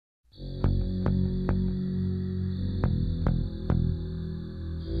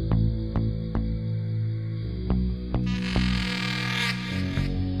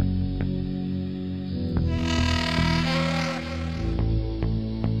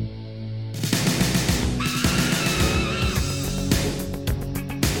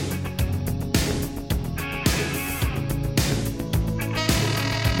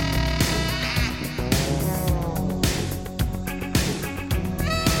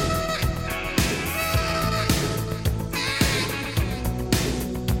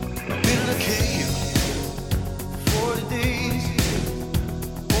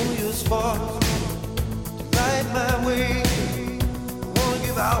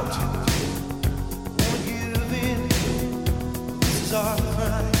out. Won't give in. This is our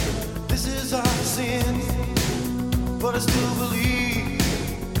crime. This is our sin. But I still believe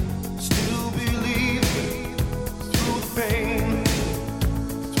through the pain.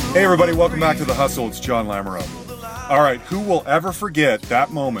 Hey everybody, welcome back to The Hustle. It's Jon Lamoureux. All right, who will ever forget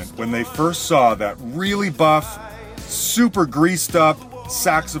that moment when they first saw that really buff, super greased up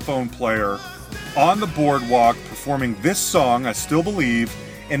saxophone player on the boardwalk performing this song, I still believe,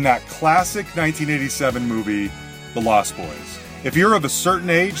 in that classic 1987 movie, The Lost Boys. If you're of a certain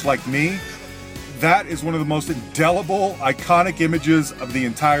age like me, that is one of the most indelible, iconic images of the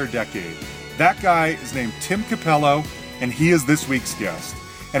entire decade. That guy is named Tim Cappello, and he is this week's guest.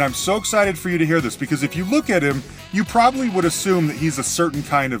 And I'm so excited for you to hear this, because if you look at him, you probably would assume that he's a certain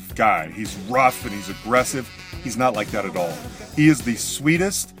kind of guy. He's rough and he's aggressive. He's not like that at all. He is the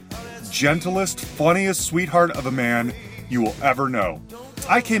sweetest, gentlest, funniest sweetheart of a man you will ever know.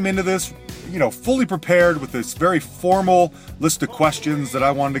 I came into this, fully prepared with this very formal list of questions that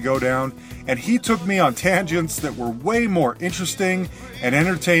I wanted to go down, and he took me on tangents that were way more interesting and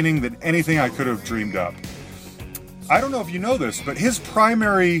entertaining than anything I could have dreamed up. I don't know if you know this, but his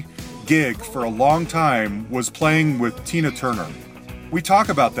primary gig for a long time was playing with Tina Turner. We talk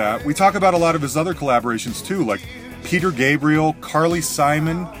about that. We talk about a lot of his other collaborations too, like Peter Gabriel, Carly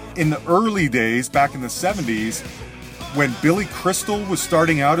Simon. In the early days, back in the 70s, when Billy Crystal was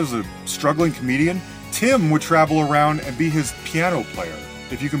starting out as a struggling comedian, Tim would travel around and be his piano player,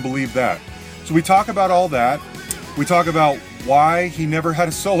 if you can believe that. So we talk about all that. We talk about why he never had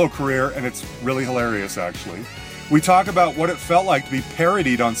a solo career, and it's really hilarious, actually. We talk about what it felt like to be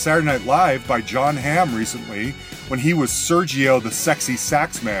parodied on Saturday Night Live by Jon Hamm recently when he was Sergio the Sexy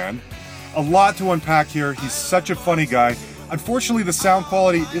Sax Man. A lot to unpack here. He's such a funny guy. Unfortunately, the sound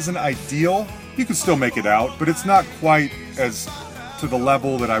quality isn't ideal. You can still make it out, but it's not quite as to the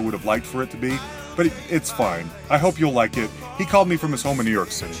level that I would have liked for it to be. But it's fine. I hope you'll like it. He called me from his home in New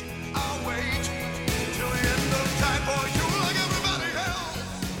York City.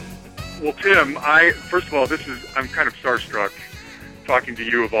 Well, Tim, first of all, I'm kind of starstruck talking to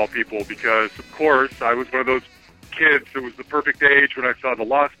you of all people, because, of course, I was one of those kids that was the perfect age when I saw The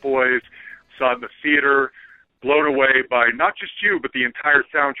Lost Boys, saw it in the theater, blown away by not just you, but the entire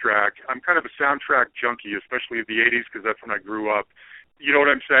soundtrack. I'm kind of a soundtrack junkie, especially of the 80s, because that's when I grew up. You know what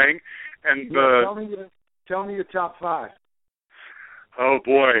I'm saying? And tell me your top 5. Oh,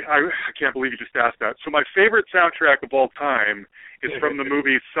 boy, I can't believe you just asked that. So my favorite soundtrack of all time is from the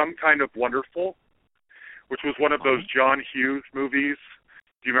movie Some Kind of Wonderful, which was one of those John Hughes movies.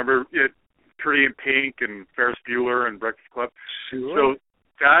 Do you remember it? Pretty in Pink and Ferris Bueller and Breakfast Club. Sure. So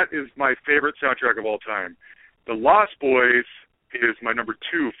that is my favorite soundtrack of all time. The Lost Boys is my number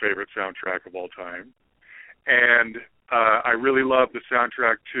 2 favorite soundtrack of all time. And I really love the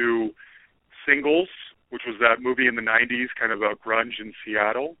soundtrack to Singles, which was that movie in the 90s, kind of about grunge in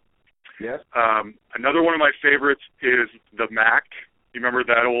Seattle. Yes. Another one of my favorites is The Mac. You remember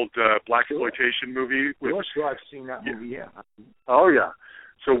that old blaxploitation movie? Sure, I've seen that movie, yeah. Oh, yeah.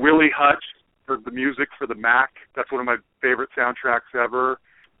 So Willie Hutch for the music for The Mac. That's one of my favorite soundtracks ever.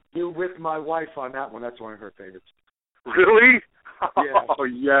 You're with my wife on that one. That's one of her favorites. Really? Yeah. Oh,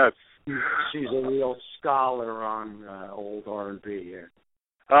 yes. She's a real scholar on old R&B, yeah.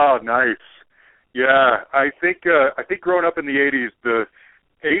 Oh, nice. Yeah, I think growing up in the 80s, the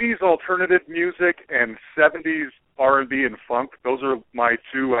 80s alternative music and 70s R&B and funk, those are my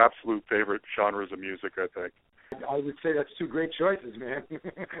 2 absolute favorite genres of music, I think. I would say that's 2 great choices, man.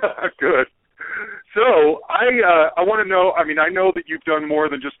 Good. So I want to know, I know that you've done more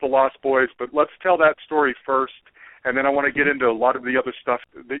than just The Lost Boys, but let's tell that story first, and then I want to get into a lot of the other stuff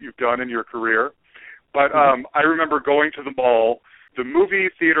that you've done in your career. But I remember going to the mall. The movie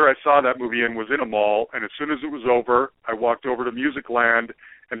theater I saw that movie in was in a mall, and as soon as it was over, I walked over to Musicland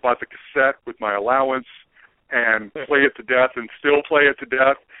and bought the cassette with my allowance and play it to death and still play it to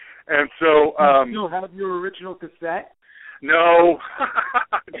death. And so... you still have your original cassette? No.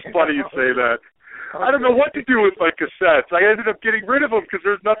 It's funny you say that. Okay. I don't know what to do with my cassettes. I ended up getting rid of them because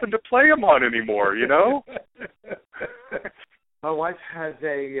there's nothing to play them on anymore, you know? My wife has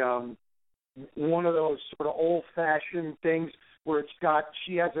one of those sort of old-fashioned things where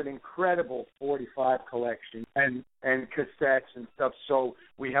she has an incredible 45 collection and cassettes and stuff. So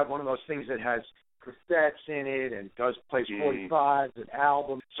we have one of those things that has cassettes in it and plays 45s and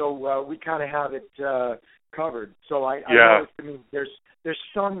albums. So we kind of have it covered. So I know, there's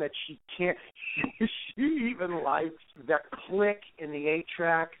some that she can't. She even likes that click in the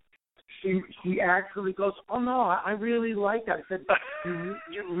 8-track. She actually goes, "Oh no, I really like that." I said, "You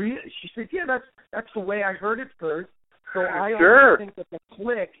really?" She said, "Yeah, that's the way I heard it first." So I Sure. always think that the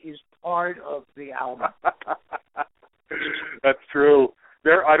click is part of the album. That's true.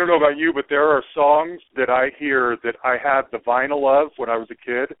 I don't know about you, but there are songs that I hear that I had the vinyl of when I was a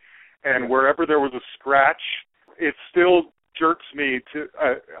kid, and wherever there was a scratch, it still jerks me to.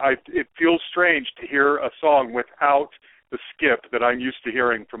 It feels strange to hear a song without the skip that I'm used to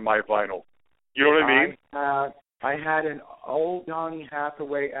hearing from my vinyl. You know what I mean? I had an old Donny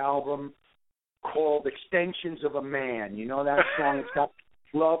Hathaway album called Extensions of a Man. You know that song? It's got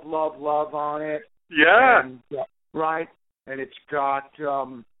Love, Love, Love on it. Yeah. And, right? And it's got,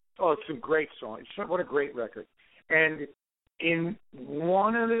 it's some great songs. What a great record. And in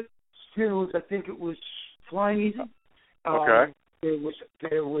one of the tunes, I think it was Flying Easy. Okay. It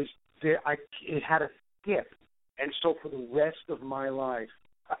had a skip. And so for the rest of my life,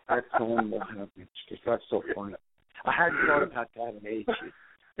 that song will happen. It's that's so funny. I hadn't thought about that in ages.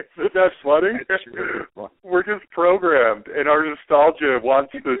 Isn't that funny? Really fun. We're just programmed, and our nostalgia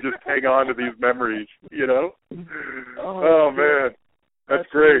wants to just hang on to these memories, you know? Oh man, that's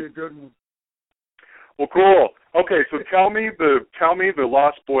great. Really good one. Well, cool. Okay, so tell me the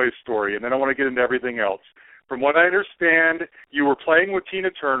Lost Boys story, and then I want to get into everything else. From what I understand, you were playing with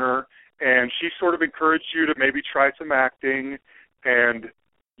Tina Turner, and she sort of encouraged you to maybe try some acting, and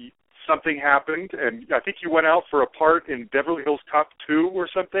something happened, and I think you went out for a part in Beverly Hills Cop 2 or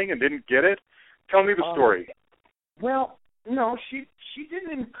something and didn't get it. Tell me the story. Well, no, she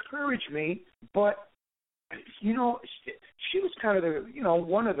didn't encourage me, but you know, she was kind of the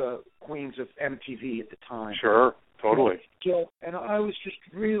one of the queens of MTV at the time. Sure, totally. So, and I was just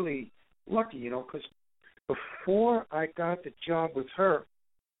really lucky, because before I got the job with her,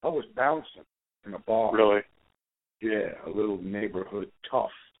 I was bouncing in a bar. Really? Yeah, a little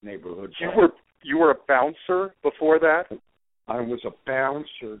tough neighborhood. You were a bouncer before that? I was a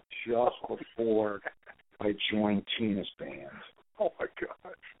bouncer just before I joined Tina's band. Oh my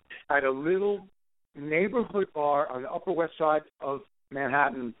gosh! At a little neighborhood bar on the Upper West Side of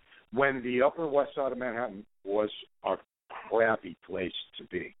Manhattan, when the Upper West Side of Manhattan was a crappy place to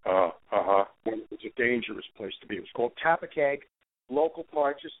be. When it was a dangerous place to be. It was called Tap a Keg. Local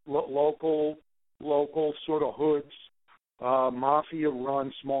parts, just local sort of hoods.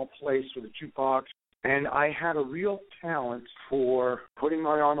 Mafia-run small place with a jukebox, and I had a real talent for putting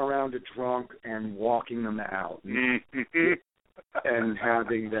my arm around a drunk and walking them out, and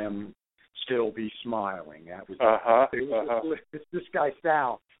having them still be smiling. That was it's this guy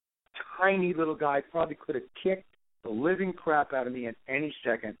Sal, tiny little guy, probably could have kicked the living crap out of me at any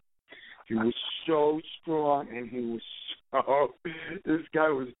second. He was so strong, and this guy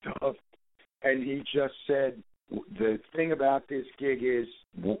was tough, and he just said, the thing about this gig is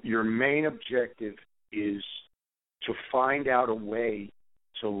your main objective is to find out a way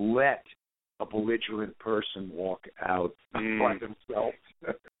to let a belligerent person walk out by themselves.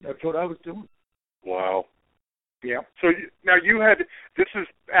 That's what I was doing. Wow. Yeah. So now this is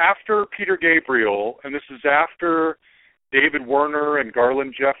after Peter Gabriel, and this is after David Werner and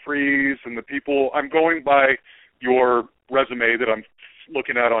Garland Jeffries and the people. I'm going by your resume that I'm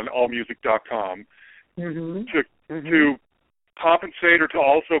looking at on allmusic.com. To compensate or to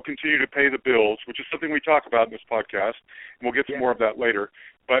also continue to pay the bills, which is something we talk about in this podcast, and we'll get to more of that later.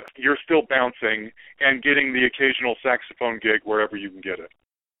 But you're still bouncing and getting the occasional saxophone gig wherever you can get it.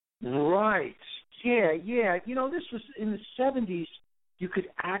 Right. Yeah. This was in the 70s. You could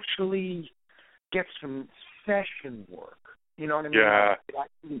actually get some session work. You know what I mean? Yeah. I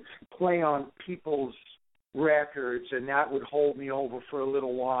could play on people's records, and that would hold me over for a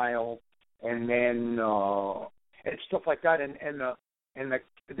little while. And then and stuff like that,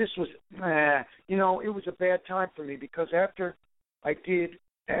 this was it was a bad time for me because after I did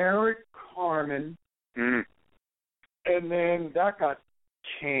Eric Carmen, and then that got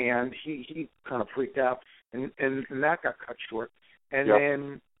canned. He kind of freaked out, and that got cut short, and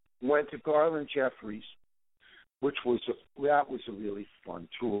then went to Garland Jeffries, which was a really fun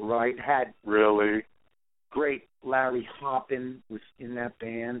tour. Right, had really. Great Larry Hoppin was in that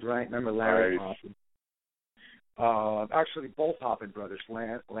band, right? Remember Larry Hoppin? Actually, both Hoppin brothers,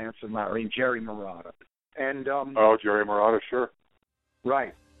 Lance and Larry, and Jerry Marotta. And Jerry Marotta, sure.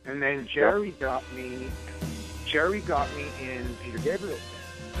 Right. And then Jerry got me in Peter Gabriel's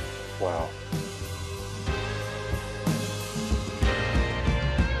band. Wow.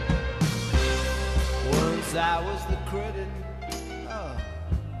 Once I was the credit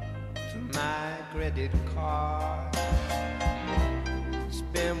to my credit card.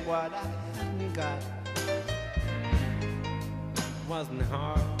 Spend what I hadn't got. Wasn't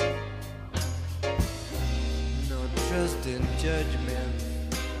hard. No trust in judgment.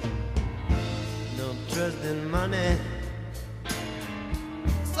 No trust in money.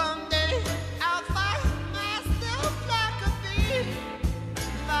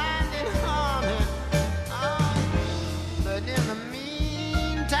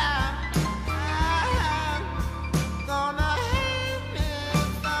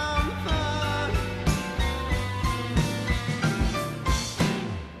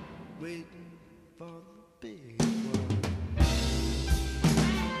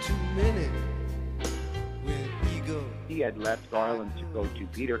 had left Garland to go to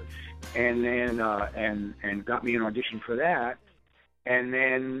Peter, and then and got me an audition for that. And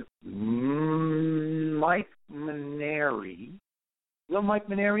then Mike Maneri, little Mike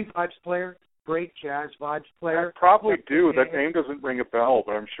Maneri, vibes player, great jazz vibes player. I probably do. That name doesn't ring a bell,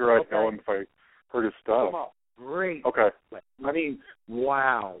 but I'm sure I'd know him if I heard his stuff. Great. Okay. I mean,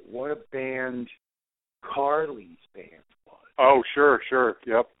 wow, what a band Carly's band was. Oh, sure.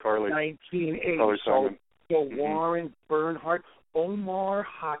 Yep, Carly. 1980. Carly Simon. So Warren Bernhardt, Omar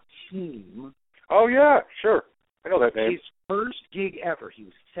Hakim. Oh, yeah, sure. I know that name. His first gig ever. He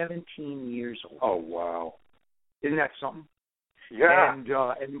was 17 years old. Oh, wow. Isn't that something? Yeah.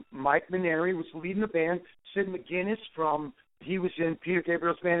 And Mike Maneri was leading the band. Sid McGuinness he was in Peter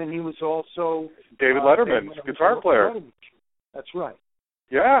Gabriel's band, and he was also David Letterman's guitar player. That's right.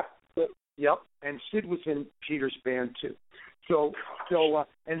 Yeah. Yep. And Sid was in Peter's band too. So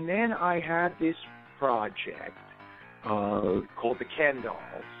and then I had this project called the Ken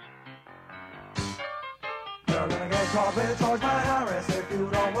Dolls. You're gonna get caught with George Harris if you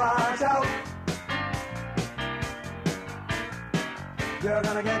don't watch out. You're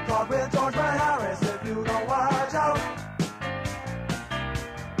gonna get caught with George Harris if you don't watch out.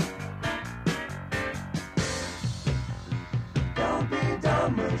 Don't be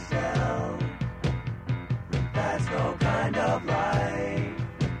dumb, Michelle. That's no kind of life.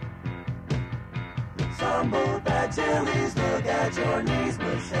 Some boot bad chilies, look at your knees,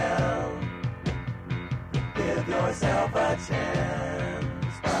 Michelle. Give yourself a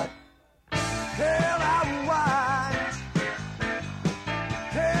chance, but hell, I will watch.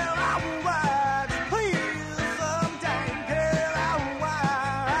 Hell, I will watch. Please, sometime. Hell, I will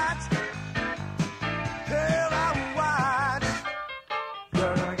watch. Hell, I will watch.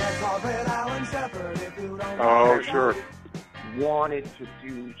 You're gonna get caught with Alan Shepard if you don't. Oh, sure. Wanted to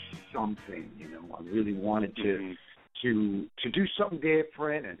do something, I really wanted to do something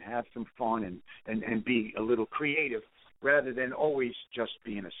different and have some fun and be a little creative rather than always just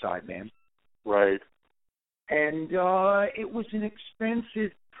being a sideman. Right. And it was an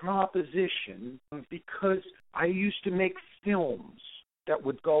expensive proposition because I used to make films that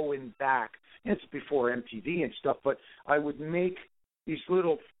would go in back. It's before MTV and stuff, but I would make these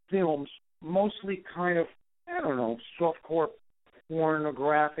little films, mostly kind of, I don't know, softcore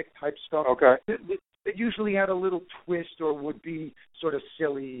pornographic type stuff. Okay. It usually had a little twist or would be sort of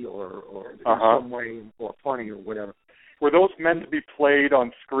silly or in some way or funny or whatever. Were those meant to be played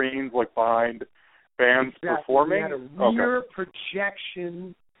on screens, like behind bands performing? We had a rear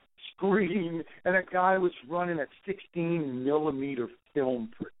projection screen, and a guy was running a 16-millimeter film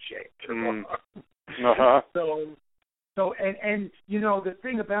projector. So the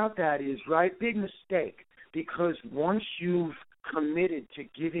thing about that is, right, big mistake, because once you've committed to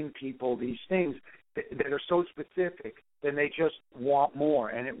giving people these things that are so specific, then they just want more,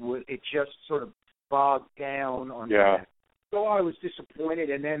 and it just sort of bogged down on that. So I was disappointed,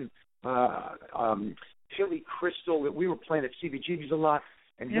 and then Tilly Crystal, we were playing at CBGB's a lot,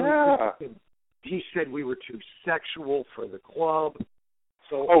 and he said we were too sexual for the club.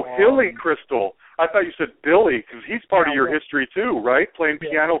 So, Tilly Crystal. I thought you said Billy, because he's part of your history too, right? Playing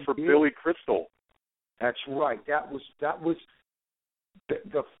piano for Billy Crystal. That's right. That was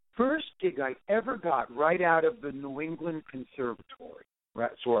the first gig I ever got right out of the New England Conservatory.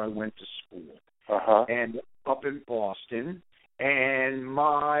 That's where I went to school. And up in Boston. And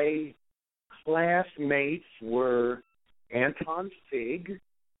my classmates were Anton Fig.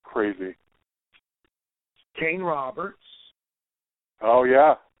 Crazy. Kane Roberts. Oh,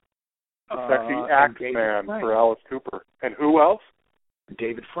 yeah. The sexy axe man for Alice Cooper. And who else?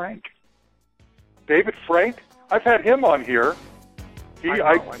 David Frank. David Frank? I've had him on here.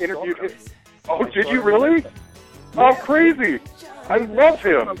 I interviewed him. Oh, did you really? Oh, crazy. I love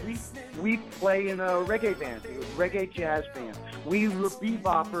him. We play in a reggae band, a reggae jazz band. We were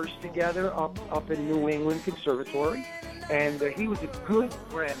beboppers together up in New England Conservatory, and he was a good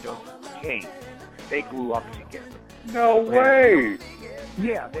friend of Kane. They grew up together. No way.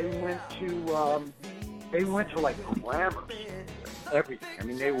 Yeah, they went to like grammar school, everything. I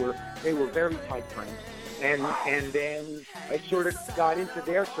mean, they were very tight friends. And then I sort of got into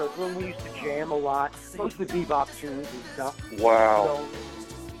their circle, and we used to jam a lot, mostly bebop tunes and stuff. Wow.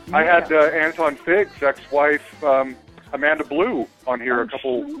 So, I had Anton Fig's ex-wife, Amanda Blue, on here a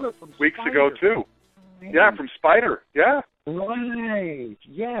couple weeks ago, too. Man. Yeah, from Spider. Yeah. Right.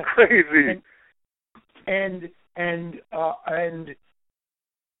 Yeah. Crazy. And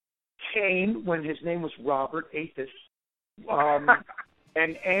Kane, when his name was Robert Athis,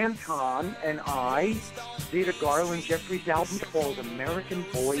 and Anton and I did a Garland Jeffries album called American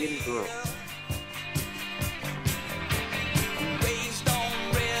Boy and Girl.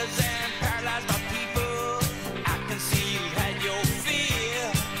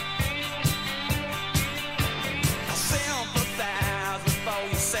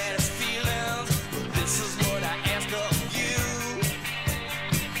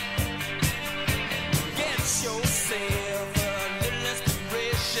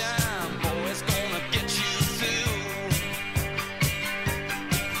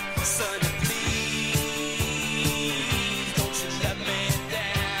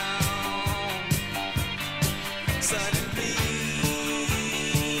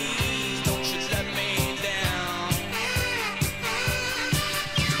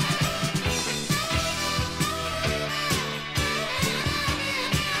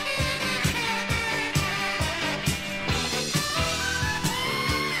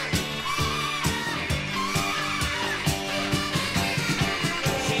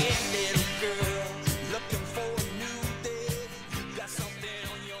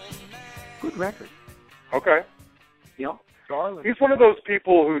 Good record. Okay. You know, Garland. He's one of those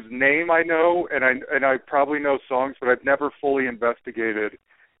people whose name I know, and I probably know songs, but I've never fully investigated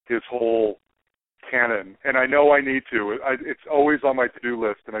his whole canon. And I know I need to. It's always on my to-do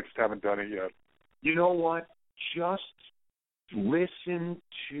list, and I just haven't done it yet. You know what? Just listen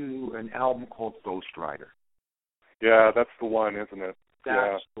to an album called Ghost Rider. Yeah, that's the one, isn't it?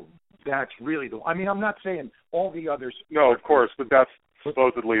 That's really the one. I mean, I'm not saying all the others. No, of course, but that's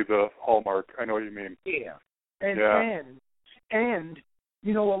supposedly the hallmark. I know what you mean. Yeah. And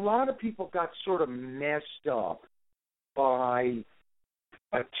you know, a lot of people got sort of messed up by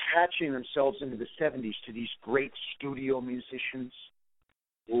attaching themselves into the 70s to these great studio musicians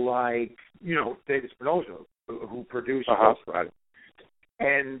like, you know, David Spinoza, who produced Ghost Rider.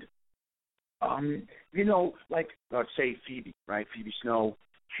 And, you know, like, say Phoebe, right? Phoebe Snow,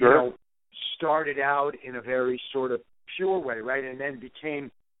 sure. You know, started out in a very sort of pure way, right? And then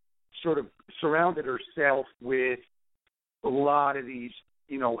became sort of surrounded herself with a lot of these,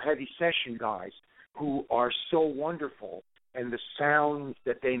 you know, heavy session guys who are so wonderful, and the sounds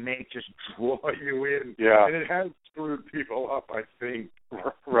that they make just draw you in. Yeah. And it has screwed people up, I think.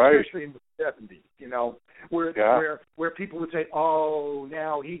 Right. Especially in the 70s, you know, where people would say, oh,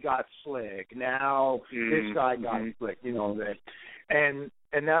 now he got slick. Now this guy got slick, you know, that. And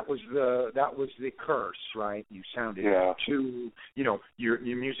that was the curse, right? You sounded too, you know, your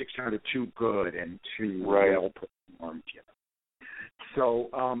music sounded too good and too well performed, you know. So,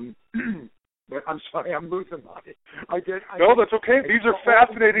 but I'm sorry, I'm losing on it. No, that's okay. These are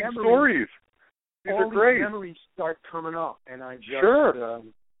fascinating stories. These are great. These memories start coming up, and I just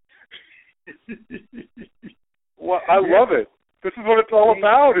well, I love it. This is what it's all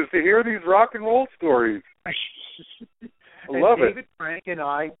about: is to hear these rock and roll stories. I love it. David Frank and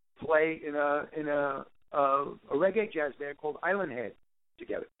I play in a reggae jazz band called Island Head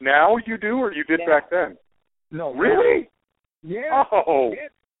together. Now you do, or you did back then? No, really? Yeah. Oh.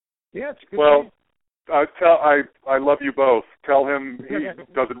 Yeah, it's a good well, I love you both. Tell him he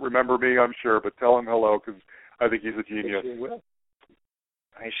doesn't remember me, I'm sure, but tell him hello because I think he's a genius.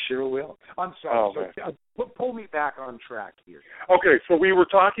 I sure will. I'm sorry. Pull me back on track here. Okay, so we were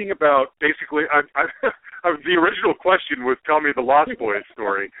talking about basically. The original question was tell me the Lost Boys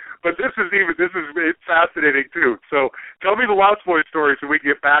story, but this is fascinating too. So tell me the Lost Boys story so we can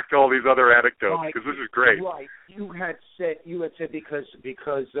get back to all these other anecdotes because this is great. Right. You had said because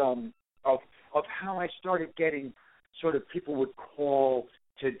of how I started getting sort of people would call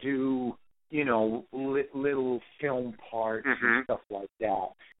to do, you know, little film parts and stuff like that.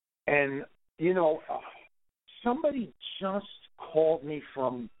 And, you know, somebody just called me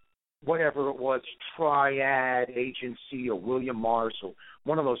from whatever it was, Triad Agency or William Morris or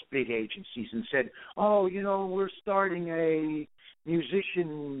one of those big agencies and said, oh, you know, we're starting a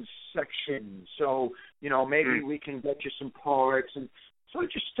musicians section, so, you know, maybe we can get you some parts. And so I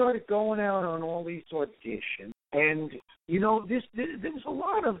just started going out on all these auditions. And, you know, there was a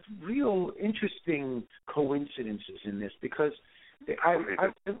lot of real interesting coincidences in this because it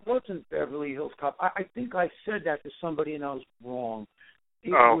wasn't Beverly Hills Cop. I think I said that to somebody and I was wrong. It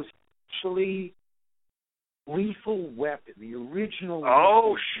was actually Lethal Weapon, the original.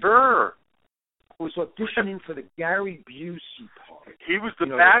 Oh, sure. Was auditioning for the Gary Busey part. He was the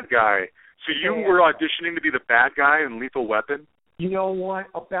bad guy. So you were auditioning to be the bad guy in Lethal Weapon? You know what?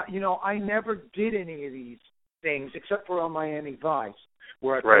 I never did any of these things except for on Miami Vice,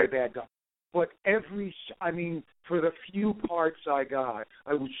 where I played a bad guy. But for the few parts I got,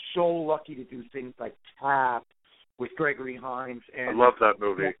 I was so lucky to do things like Tap with Gregory Hines. And I love that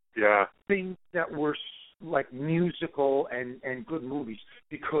movie. Yeah. Things that were like musical and good movies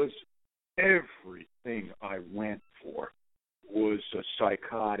because everything I went for was a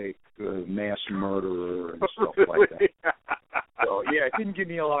psychotic mass murderer and stuff like that. So, yeah, it didn't give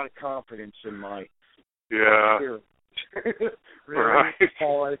me a lot of confidence in my appearance. Really,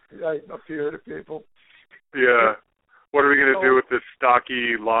 how I appear to people. Yeah. What are we going to do with this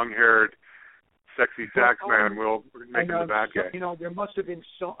stocky, long-haired, sexy sax man? We'll make him the bad guy. You know, there must have been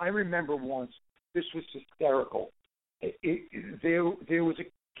I remember once, this was hysterical. There was a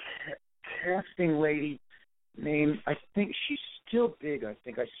casting lady named, I think she's still big, I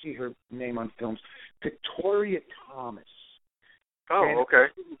think I see her name on films, Victoria Thomas. Oh, and okay.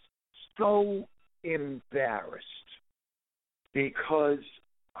 I was so embarrassed because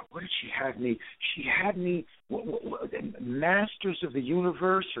what did she have me? She had me Masters of the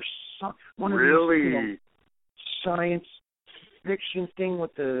Universe or some one of these, you know, science fiction thing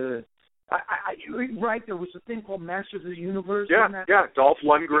with the. Right, there was a thing called Masters of the Universe. Yeah. Dolph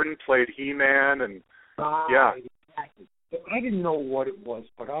Lundgren played He-Man, and exactly. I didn't know what it was,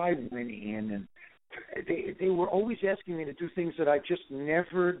 but I went in, and they were always asking me to do things that I've just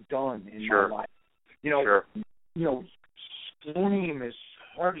never done in my life. You know, scream as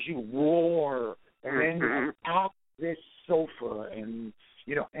hard as you roar, and then out this sofa, and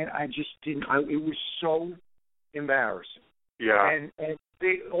and I just didn't. It was so embarrassing. Yeah. And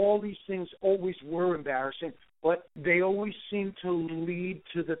all these things always were embarrassing, but they always seem to lead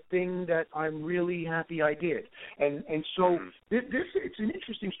to the thing that I'm really happy I did. And so it's an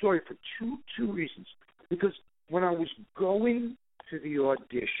interesting story for two reasons. Because when I was going to the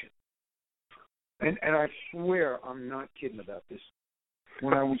audition, and I swear I'm not kidding about this,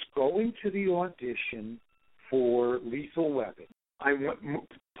 when I was going to the audition for Lethal Weapon, I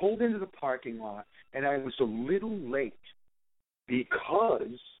pulled into the parking lot, and I was a little late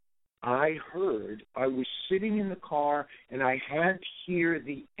because I was sitting in the car, and I had to hear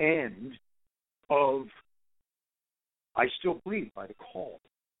the end of I Still Bleed by The Call.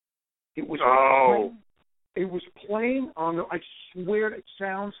 It was playing on the, I swear it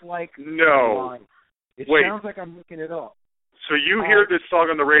sounds like live. It sounds like I'm making it up. So you hear this song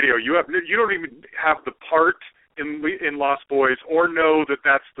on the radio. You don't even have the part in Lost Boys or know that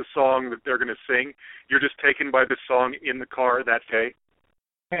that's the song that they're going to sing. You're just taken by the song in the car that day?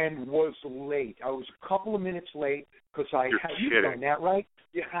 And was late. I was a couple of minutes late because you've done that, right?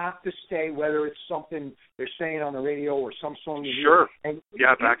 You have to stay, whether it's something they're saying on the radio or some song you Sure. hear. And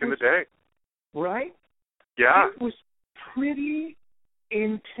back in the day. Right? Yeah. It was pretty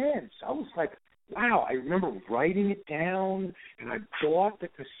intense. I was like, wow. I remember writing it down, and I bought the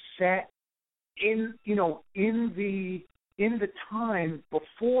cassette in the time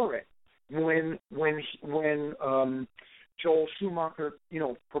before it when Joel Schumacher,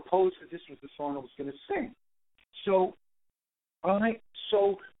 proposed that this was the song I was going to sing. So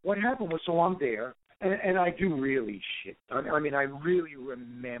what happened was, I'm there, and I do really shit. I mean, I really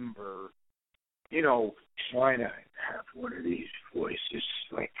remember, trying to have one of these voices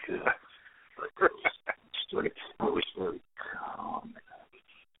like I was very calm,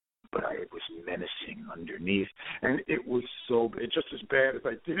 but I was menacing underneath, and it was just as bad as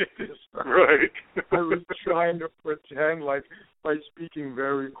I did it this time. Right. I was trying to pretend like by speaking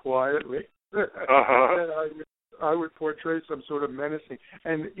very quietly. And I would portray some sort of menacing,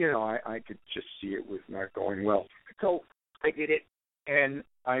 and I could just see it was not going well. So I did it, and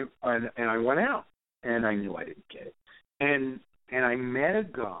I went out, and I knew I didn't get it, and I met a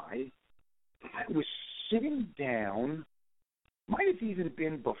guy that was sitting down. Might have even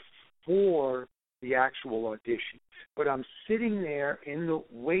been before the actual audition, but I'm sitting there in the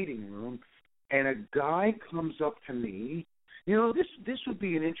waiting room, and a guy comes up to me. This would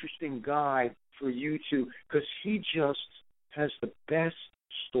be an interesting guy for you to, because he just has the best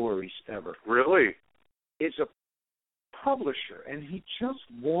stories ever. Really? Is a publisher, and he just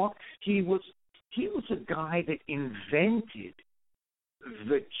walked. He was a guy that invented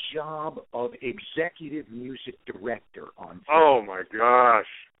the job of executive music director on film. Oh my gosh,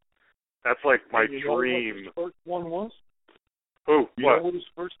 that's like my dream. Know what his first one was? Who? You know what his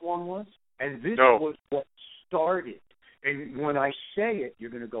first one was? And this was what started. And when I say it, you're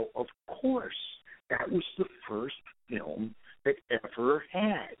going to go, of course, that was the first film that ever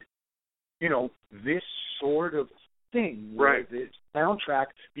had, this sort of thing where the soundtrack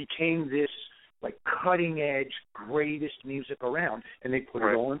became this like cutting-edge, greatest music around, and they put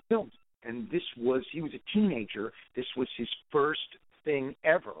it all in films. And he was a teenager. This was his first thing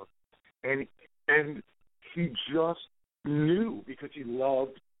ever. And he just knew, because he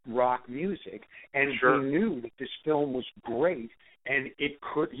loved rock music, and he knew that this film was great, and it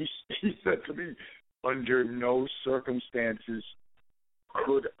could, he said to me, under no circumstances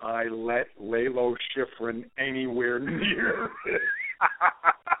could I let Lalo Schifrin anywhere near it.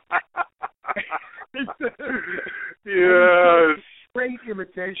 Yes. Great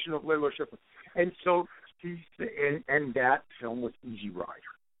imitation of Lalo Schifrin. And so and that film was Easy Rider.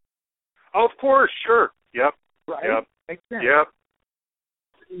 Oh, of course, sure. Yep. Right? Yep. Exactly. Yep.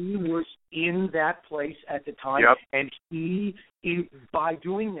 He was in that place at the time, and by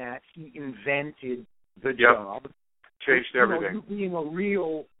doing that, he invented the job. Changed everything. You being a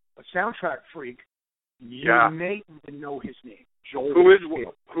real soundtrack freak, you may even know his name. Joel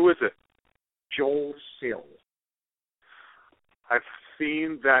Sill. Who is it? Joel Sill. I've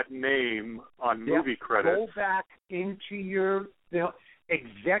seen that name on movie credits. Go back into your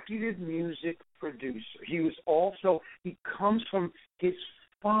executive music producer. He comes from, his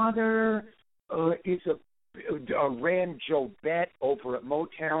father ran Joe Bett over at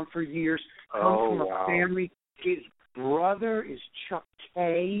Motown for years. Comes from a family. His brother is Chuck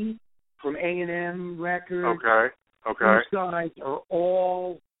K from A&M Records. Okay. Okay. These guys are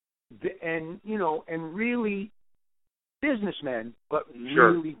all, and really businessmen, but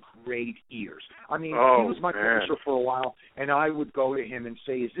really great ears. I mean, he was my publisher for a while, and I would go to him and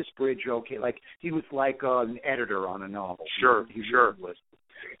say, "Is this bridge okay?" Like he was like an editor on a novel. Sure. He really was.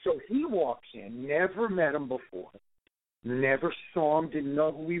 So he walks in, never met him before, never saw him, didn't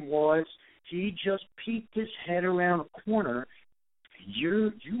know who he was. He just peeked his head around a corner.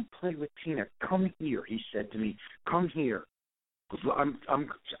 You play with Tina. Come here, he said to me. Come here.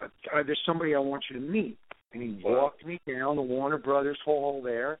 There's somebody I want you to meet. And he walked me down the Warner Brothers hall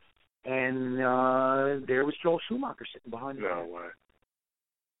there, and there was Joel Schumacher sitting behind me. No way.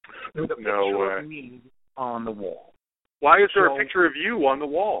 With a picture of me on the wall. Why is there a picture of you on the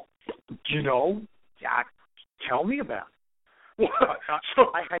wall? Tell me about it.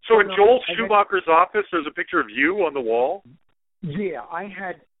 So in Joel Schumacher's office, there's a picture of you on the wall? Yeah, I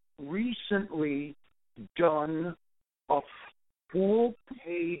had recently done a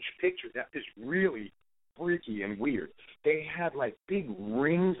full-page picture that is really freaky and weird. They had like big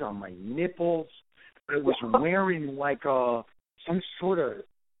rings on my nipples. I was wearing like some sort of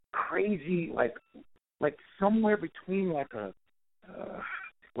crazy like somewhere between like a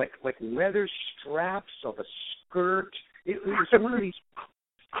like leather straps of a skirt. It was one of these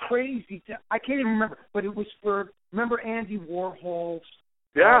crazy. I can't even remember, but it was for, remember Andy Warhol's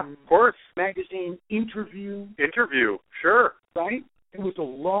of course, magazine Interview, sure, right? It was a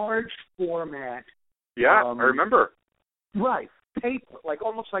large format. Yeah, I remember. Right, paper, like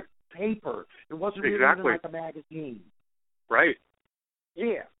almost like paper. It wasn't really even like a magazine. Right.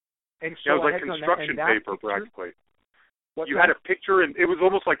 Yeah. And so it was like construction paper, practically. You had a picture, and it was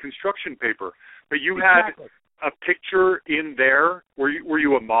almost like construction paper. But you had a picture in there. Were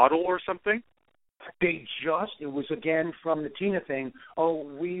you a model or something? It was again from the Tina thing.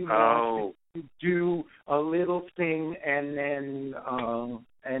 We wanted to do a little thing, and then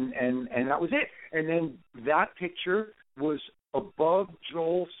and that was it. And then that picture was above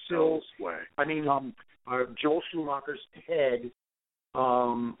Joel Joel Schumacher's head,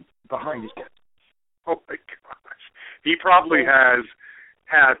 behind his head. Oh my gosh! He probably has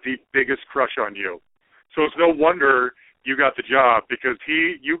had the biggest crush on you. So it's no wonder you got the job, because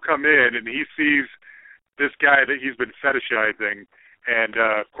you come in and he sees this guy that he's been fetishizing, and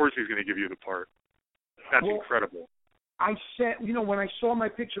of course he's going to give you the part. That's incredible. I said, when I saw my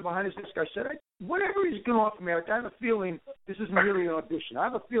picture behind his desk, I said, whatever he's going to offer me, I have a feeling this isn't really an audition. I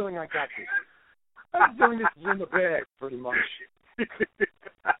have a feeling I got this. I have a feeling this is in the bag, pretty much.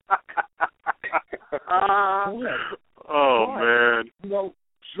 Man.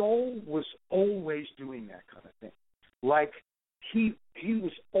 Joel was always doing that kind of thing. Like, he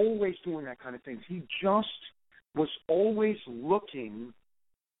was always doing that kind of thing. He just was always looking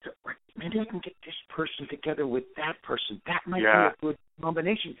to, maybe I can get this person together with that person. That might be a good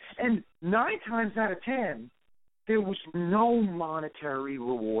combination. And 9 times out of 10, there was no monetary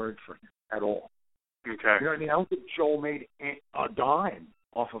reward for him at all. Okay. You know what I mean? I don't think Joel made a dime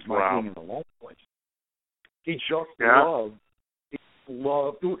off of my being in the Lost Boys. He just loved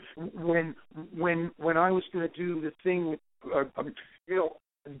when I was going to do the thing with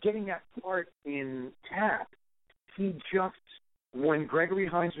getting that part in Tap. He just, when Gregory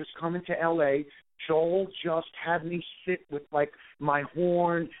Hines was coming to L.A., Joel just had me sit with like my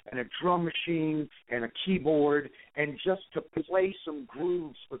horn and a drum machine and a keyboard, and just to play some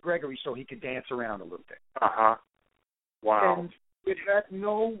grooves for Gregory so he could dance around a little bit. Wow. And it had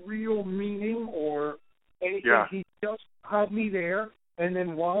no real meaning or anything. He just had me there, and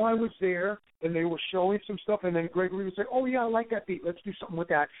then while I was there and they were showing some stuff, and then Gregory would say, "Oh yeah, I like that beat. Let's do something with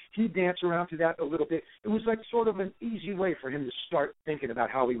that." He'd dance around to that a little bit. It was like sort of an easy way for him to start thinking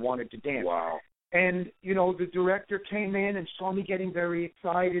about how he wanted to dance. Wow. And, the director came in and saw me getting very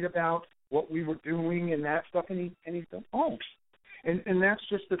excited about what we were doing and that stuff, and he said, "Oh." And that's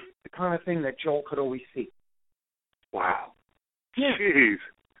just the kind of thing that Joel could always see. Wow. Yeah. Jeez.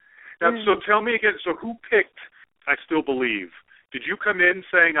 Now, so tell me again, so who picked I Still Believe? Did you come in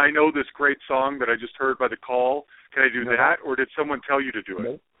saying, "I know this great song that I just heard by the call, can I do that?" Or did someone tell you to do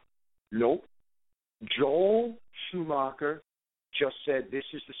it? Nope. Joel Schumacher just said, "This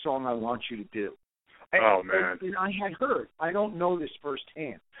is the song I want you to do." Man. And I had heard, I don't know this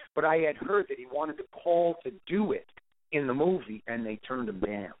firsthand, but I had heard that he wanted to call to do it in the movie, and they turned him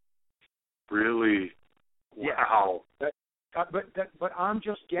down. Really? Wow. Yeah. But I'm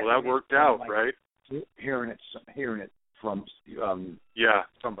just getting. Well, that worked out, right? Hearing it from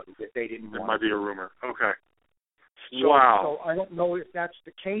somebody that they didn't want. It might be a rumor. Okay. So I don't know if that's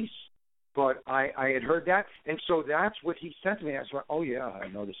the case, But I had heard that, and so that's what he sent to me. I was like, oh, yeah, I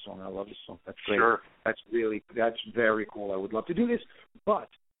know this song. I love this song. That's great. Sure. That's very cool. I would love to do this. But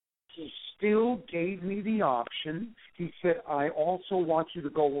he still gave me the option. He said, I also want you to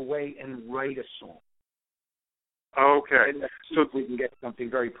go away and write a song. Okay. And so we can get something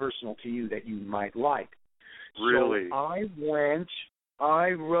very personal to you that you might like. Really? So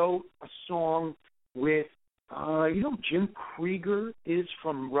I wrote a song with, Jim Krieger is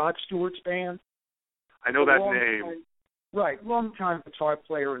from Rod Stewart's band. I know that name. Right, long-time guitar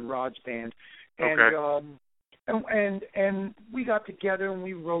player in Rod's band. And, okay. And we got together and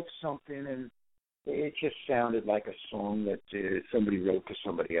we wrote something, and it just sounded like a song that somebody wrote because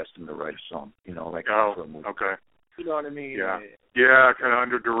somebody asked them to write a song, like for a movie. Okay. You know what I mean? Yeah, kind of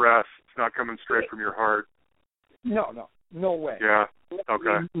under duress. It's not coming straight from your heart. No way. Yeah,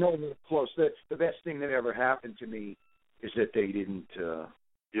 okay. No, close. The best thing that ever happened to me is that they didn't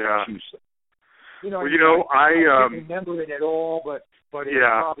accuse them. I don't remember it at all, but it's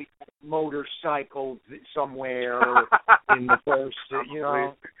probably motorcycled somewhere in the first,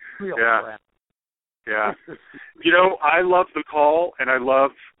 real crap. Yeah. I love The Call, and I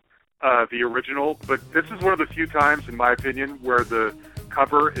love the original, but this is one of the few times, in my opinion, where the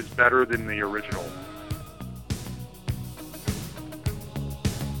cover is better than the original.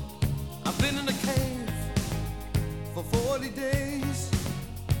 I've been in a cave for 40 days,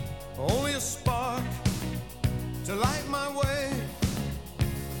 only a spark to light my way.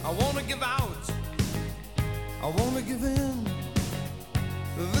 I want to give out, I want to give in.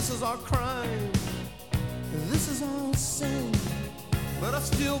 This is our crime, this is our sin. But I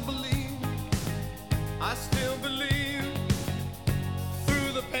still believe,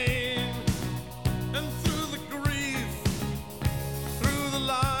 through the pain and through the grief, through the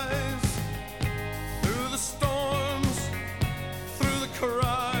lies, through the storms, through the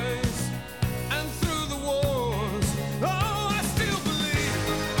cries, and through the wars. Oh, I still believe.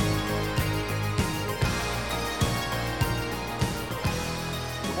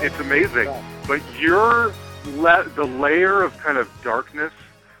 It's amazing, but the layer of kind of darkness,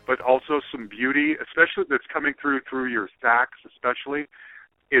 but also some beauty, especially that's coming through your sax, especially,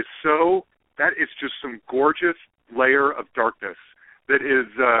 that is just some gorgeous layer of darkness that is,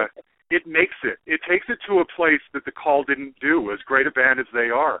 it takes it to a place that The Call didn't do, as great a band as they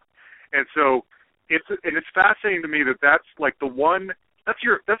are. And so it's fascinating to me that's like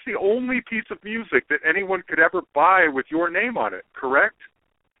that's the only piece of music that anyone could ever buy with your name on it, correct?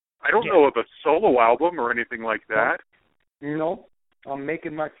 I don't know of a solo album or anything like that. No, I'm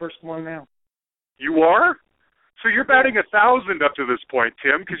making my first one now. You are? So you're batting 1,000 up to this point,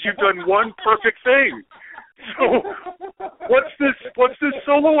 Tim, because you've done one perfect thing. So what's this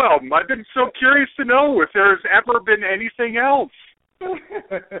solo album? I've been so curious to know if there's ever been anything else.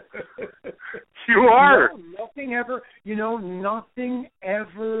 You are. No, nothing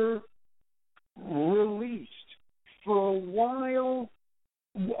ever released. For a while,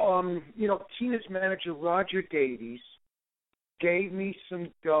 Tina's manager, Roger Davies, gave me some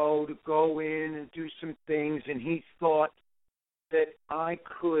dough to go in and do some things, and he thought that I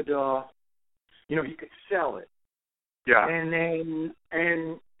could, he could sell it. Yeah.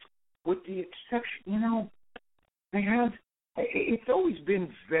 And with the exception, it's always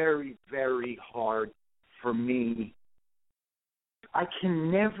been very, very hard for me. I can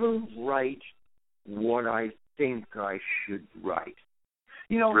never write what I think I should write.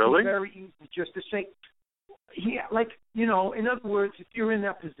 Really? It's very easy just to say, in other words, if you're in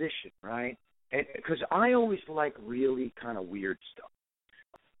that position, right? Because I always like really kind of weird stuff.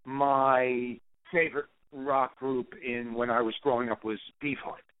 My favorite rock group when I was growing up was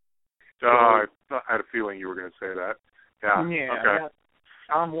Beefcake. I had a feeling you were going to say that. Yeah. Yeah. Okay.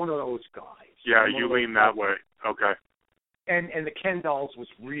 I'm one of those guys. Yeah, you lean that way. Okay. And the Ken Dolls was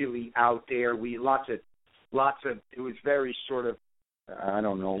really out there. We lots of. It was very sort of, I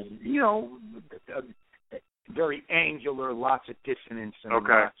don't know, very angular, lots of dissonance and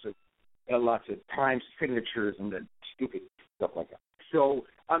lots of time signatures and the stupid stuff like that. So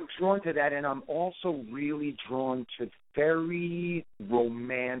I'm drawn to that, and I'm also really drawn to very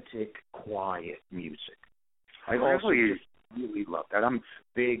romantic, quiet music. I also just really love that. I'm a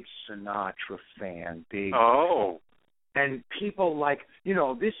big Sinatra fan. Oh. And people like,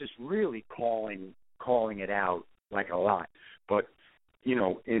 this is really calling it out like a lot. But,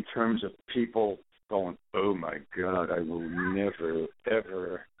 in terms of people going, oh, my God, I will never,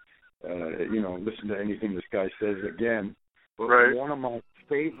 ever, listen to anything this guy says again. But one of my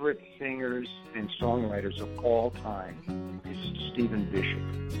favorite singers and songwriters of all time is Stephen Bishop.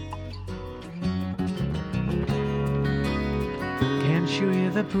 Can't you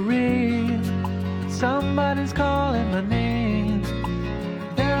hear the parade. Somebody's calling my name.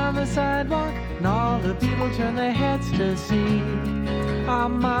 There on the sidewalk, and all the people turn their heads to see. Oh,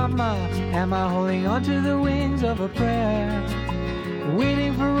 mama, am I holding on to the wings of a prayer?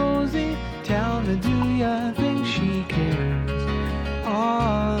 Waiting for Rosie, tell me, do you think she cares?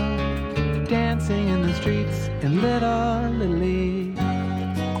 Oh, dancing in the streets in Little Italy.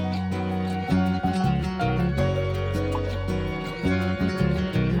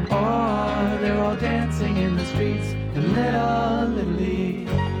 Oh, they're all dancing in the streets in Little Italy.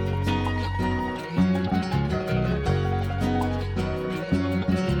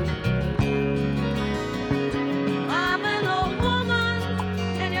 I'm an old woman,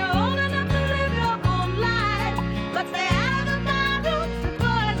 and you're old enough to live your own life. But stay out of my room,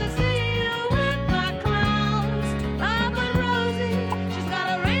 boys, I see you with my clowns. Up on Rosie, she's got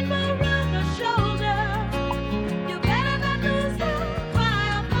a rainbow round her shoulder. You better not lose her,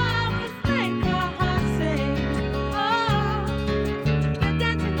 fireflowers make her heart sing. Oh, you're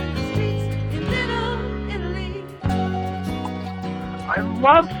dancing in the streets in Little Italy. I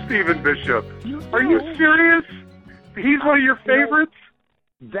love Stephen Bishop. Are you serious? He's one of your favorites?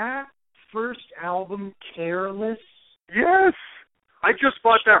 That first album, Careless, Yes. I just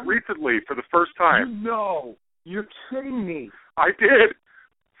bought that recently for the first time. you're kidding me. I did.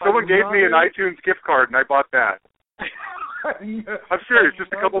 Someone gave me an iTunes gift card, and I bought that. I'm serious,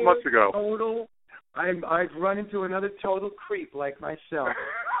 just a couple months ago. Total. I've run into another total creep like myself.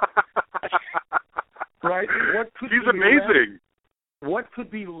 Right? He's amazing. What could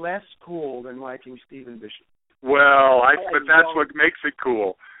be less cool than liking Stephen Bishop? Well, but that's what makes it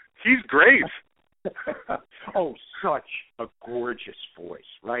cool. He's great. Oh, such a gorgeous voice,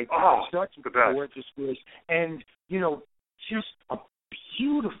 right? Oh, such the a best. gorgeous voice. And, just a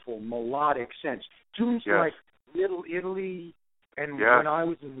beautiful melodic sense. Tunes Yes. like Little Italy and Yes. When I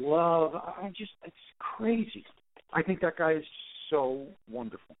Was in Love. It's crazy. I think that guy is so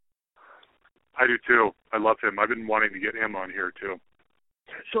wonderful. I do, too. I love him. I've been wanting to get him on here, too.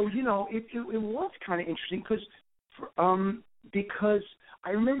 So, it was kind of interesting because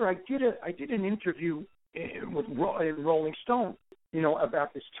I remember I did an interview with Rolling Stone,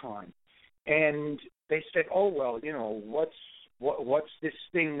 about this time, and they said, "Oh well, what's this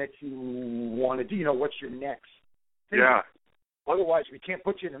thing that you want to do? What's your next thing? Yeah. Otherwise, we can't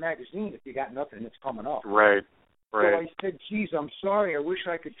put you in a magazine if you got nothing that's coming up." Right. So I said, "Geez, I'm sorry. I wish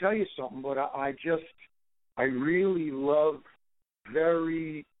I could tell you something, but I really love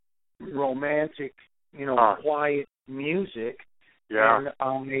very romantic, quiet music." Yeah. And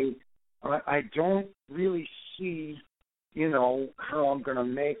I don't really see, how I'm going to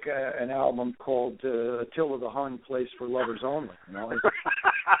make an album called Attila the Hun Plays for Lovers Only.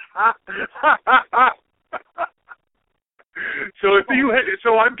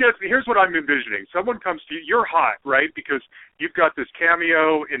 So I'm guessing, here's what I'm envisioning. Someone comes to you, you're hot, right? Because you've got this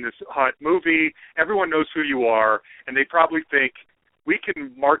cameo in this hot movie. Everyone knows who you are, and they probably think, we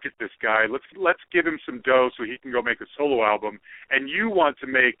can market this guy. Let's give him some dough so he can go make a solo album. And you want to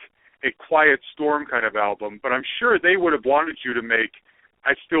make a Quiet Storm kind of album, but I'm sure they would have wanted you to make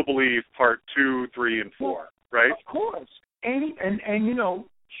I Still Believe Part 2, 3, and 4, right? Of course. And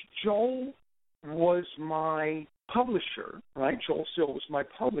Joel was my publisher, right? Joel Sill was my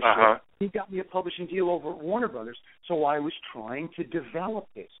publisher. Uh-huh. He got me a publishing deal over at Warner Brothers, so I was trying to develop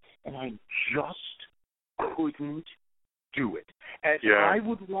this, and I just couldn't do it. As I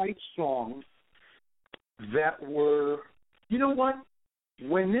would write songs that were, you know what?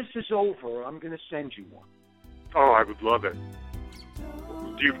 When this is over, I'm going to send you one. Oh, I would love it.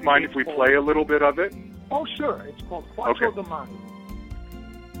 Do you mind if we play a little bit of it? Oh, sure. It's called Quattro de Mayo.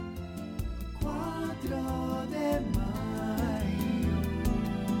 Quattro de Mayo.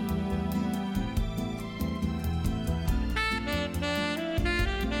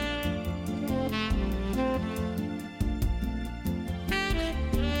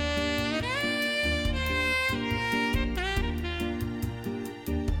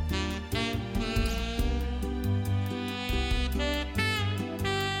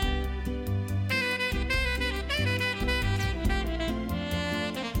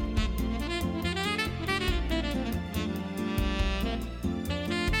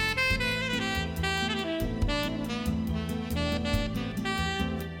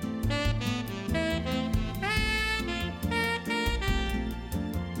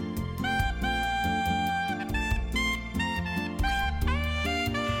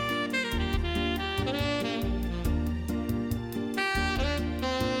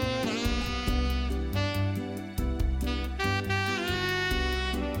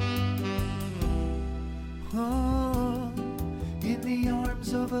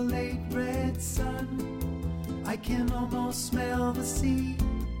 of a late red sun. I can almost smell the sea.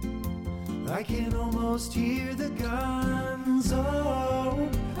 I can almost hear the guns. Oh,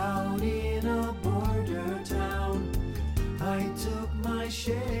 out in a border town, I took my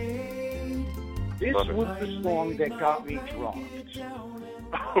shade. This Love it. was the song that got me dropped.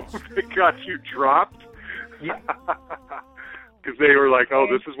 Oh, they got you dropped? Yeah. Because they were like, oh,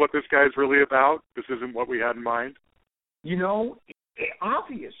 this is what this guy's really about? This isn't what we had in mind? You know,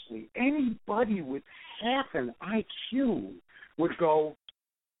 obviously, anybody with half an IQ would go,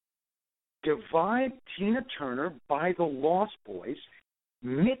 divide Tina Turner by the Lost Boys,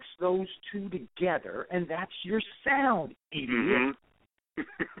 mix those two together, and that's your sound, idiot. Mm-hmm.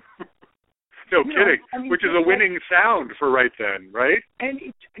 No You know, kidding. I mean, Which is a winning sound for right then, right? And,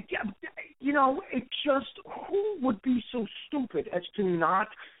 you know, it just, who would be so stupid as to not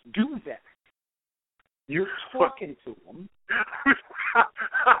do that? You're talking to them. I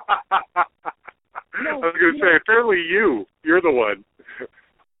was going to say, apparently you're the one.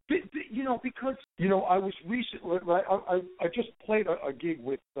 You know, because, you know, I was recently, I just played a gig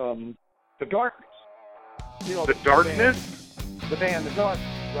with The Darkness. You know, The Darkness? The band The Darkness,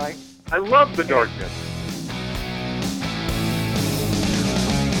 right? I love The Darkness.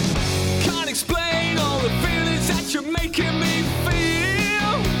 Can't explain all the feelings that you're making me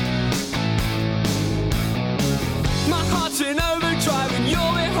feel. My heart's in overdrive and you're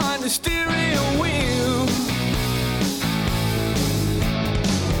behind the steering wheel.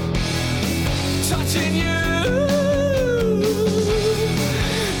 Touching you,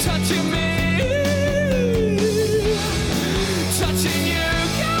 touching me, touching you,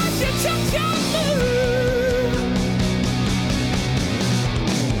 God, you touching me.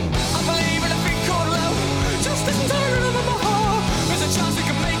 I believe in a thing called love, just listen to the rhythm of my heart. There's a chance we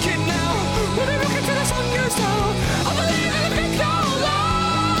can make it now, when we look into the sun goes down. I believe in a thing called love.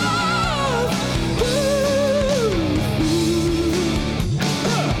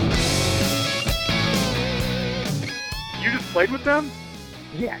 You just played with them?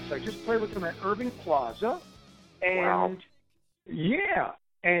 Yes, I just played with them at Irving Plaza, and Wow. yeah,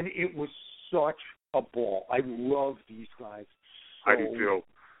 and it was such a ball. I love these guys so I do too.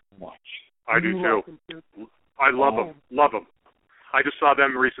 much. I do You too. love them too? I love Oh. them. Love them. I just saw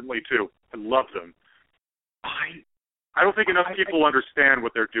them recently too. I love them. I don't think enough people understand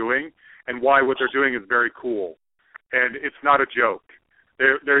what they're doing and why what they're doing is very cool. And it's not a joke.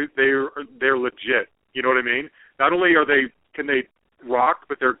 They're legit. You know what I mean? Not only can they rock,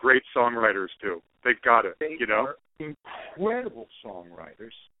 but they're great songwriters too. They've got it. They you know? are incredible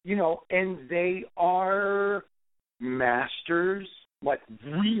songwriters, you know, and they are masters, like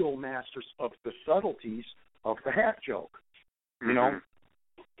real masters of the subtleties of the half joke. You know,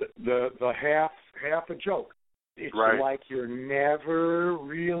 the half a joke. It's Right. like you're never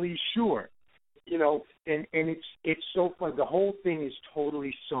really sure. You know, and it's so fun. The whole thing is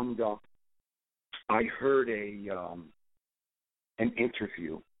totally summed up. I heard an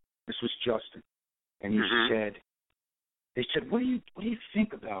interview. This was Justin, and he they said, what do you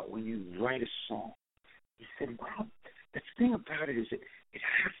think about when you write a song? He said, well, the thing about it is it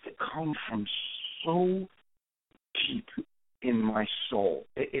has to come from so deep in my soul.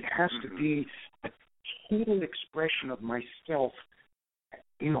 It has to be a total expression of myself,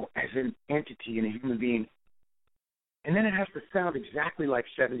 you know, as an entity and a human being. And then it has to sound exactly like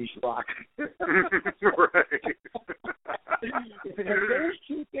 70s rock. Right. If it has those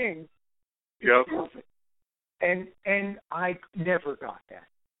two things, it's Yep. perfect. And I never got that.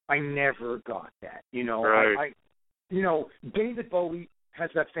 You know, Right. you know, David Bowie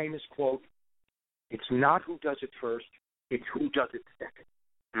has that famous quote, it's not who does it first, it's who does it second.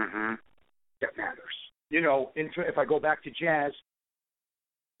 That matters. You know, if I go back to jazz,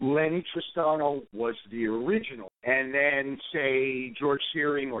 Lenny Tristano was the original. And then, say, George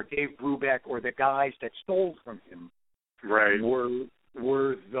Shearing or Dave Brubeck or the guys that stole from him Right.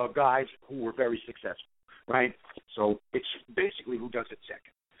 were the guys who were very successful, right? So it's basically who does it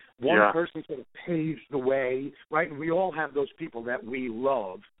second. One person sort of paves the way, right? And we all have those people that we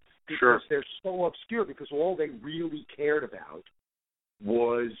love because they're so obscure, because all they really cared about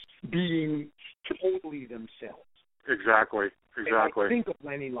was being totally themselves. Exactly. And I think of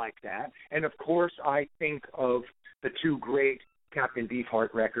Lenny like that. And, of course, I think of the two great Captain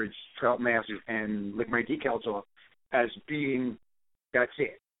Beefheart records, Trout Mask and Lick My Decals Off, as being, that's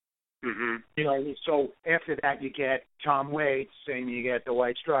it. You know, so after that you get Tom Waits and you get the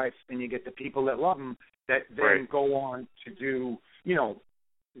White Stripes and you get the people that love them that then go on to do, you know,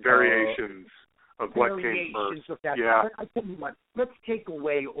 variations of what came variations first. of that. Yeah. But I tell you what, let's take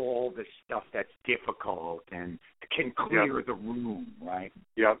away all the stuff that's difficult and can clear the room, right?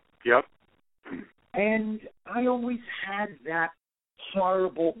 Yep. And I always had that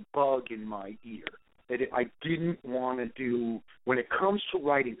horrible bug in my ear that I didn't want to do. When it comes to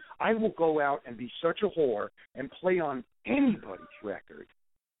writing, I will go out and be such a whore and play on anybody's record,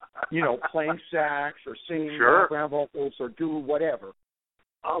 playing sax or singing background vocals or do whatever.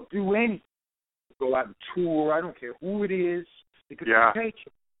 I'll do anything. Go out and tour. I don't care who it is, because it's a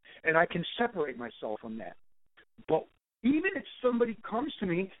paycheck, and I can separate myself from that. But even if somebody comes to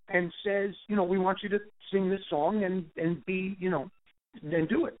me and says, we want you to sing this song and be, then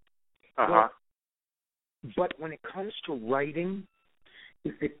do it. Uh-huh. But when it comes to writing,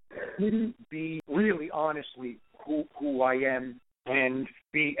 if it couldn't be really honestly who I am and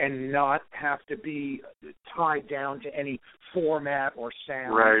not have to be tied down to any format or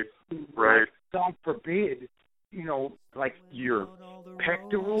sound. Right. God forbid, like your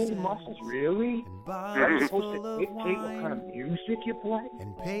pectoral muscles, really? Are you supposed to dictate what kind of music you play?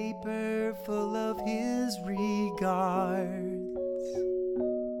 And paper full of his regards.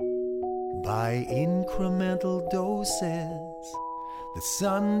 By incremental doses, the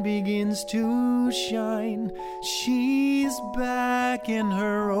sun begins to shine. She's back in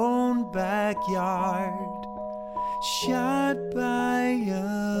her own backyard, shot by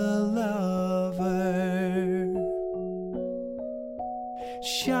a lover.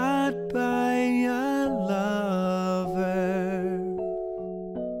 Shot by a lover.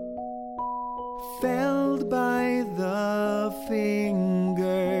 Felled by the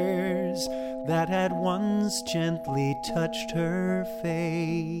fingers that had once gently touched her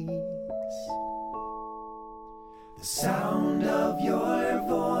face. The sound of your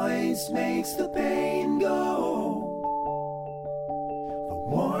voice makes the pain go. The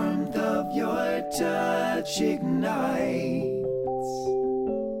warmth of your touch ignites.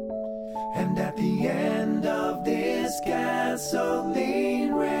 And at the end of this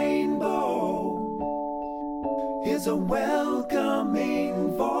gasoline rainbow is a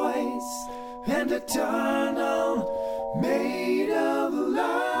welcoming voice and a tunnel made of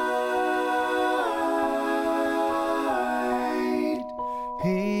light.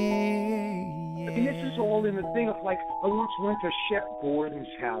 Hey, yeah. And this is all in the thing of, like, I once went to Shep Gordon's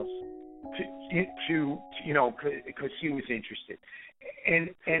house because he was interested. And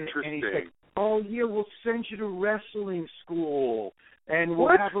he said, "Oh yeah, we'll send you to wrestling school, and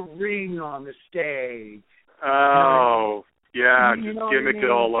we'll have a ring on the stage." Oh, yeah, just gimmick it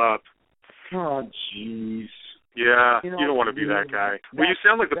all up. Oh, jeez. Yeah, you don't want to be that guy. Well, you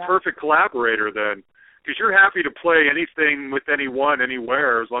sound like the perfect collaborator then, because you're happy to play anything with anyone,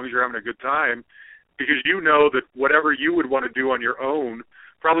 anywhere, as long as you're having a good time, because you know that whatever you would want to do on your own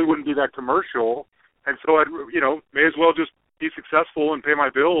probably wouldn't be that commercial, and so I'd, may as well just be successful and pay my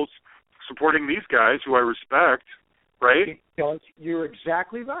bills supporting these guys who I respect, right? It does. You're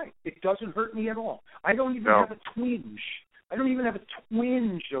exactly right. It doesn't hurt me at all. I don't even have a twinge. I don't even have a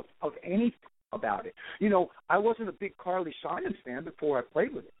twinge of anything about it. I wasn't a big Carly Simon fan before I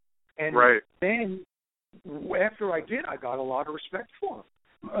played with it. And then after I did, I got a lot of respect for him.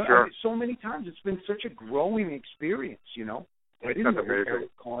 Sure. So many times it's been such a growing experience, I didn't know who Eric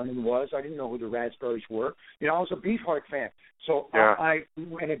Carmen was. I didn't know who the Raspberries were. I was a Beefheart fan. So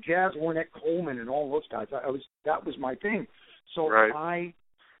and a Jazz, Ornette Coleman, and all those guys. That was my thing. So I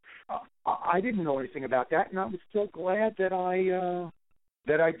didn't know anything about that, and I was so glad that I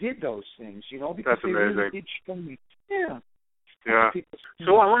did those things. Because that's they amazing. really did show me. Yeah. Yeah.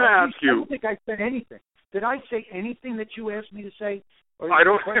 So I want to ask you. I don't think I said anything. Did I say anything that you asked me to say? I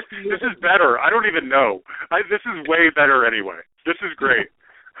don't. This is better. I don't even know. This is way better anyway. This is great.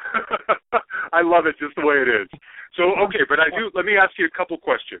 I love it just the way it is. So, okay, but let me ask you a couple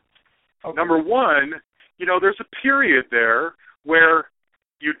questions. Okay. Number one, there's a period there where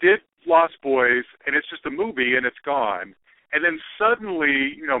you did Lost Boys and it's just a movie and it's gone. And then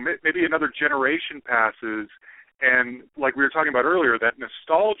suddenly, maybe another generation passes and like we were talking about earlier, that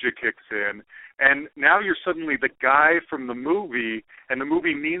nostalgia kicks in and now you're suddenly the guy from the movie and the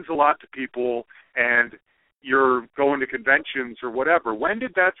movie means a lot to people and you're going to conventions or whatever. When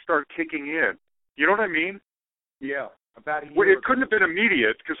did that start kicking in? You know what I mean? Yeah, about a year It couldn't have been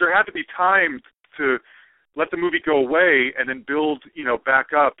immediate because there had to be time to let the movie go away and then build,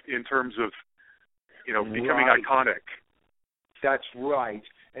 back up in terms of, becoming iconic. That's right.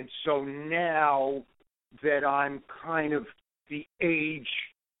 And so now that I'm kind of the age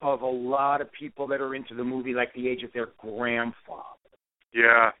of a lot of people that are into the movie, like the age of their grandfather.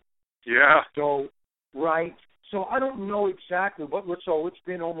 Yeah. So, right. So I don't know exactly so it's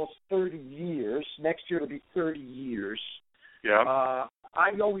been almost 30 years. Next year it'll be 30 years. Yeah.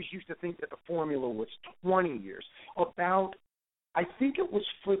 I always used to think that the formula was 20 years. I think it was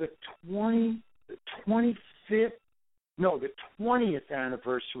for the 20th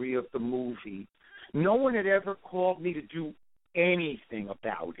anniversary of the movie. No one had ever called me to do anything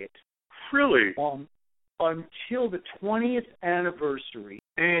about it. Really? Until the 20th anniversary.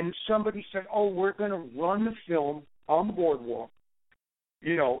 And somebody said, oh, we're going to run the film on the boardwalk,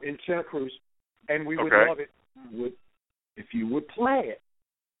 in Santa Cruz, and we would love it if you would play it.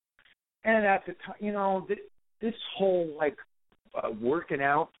 And at the time, this whole, working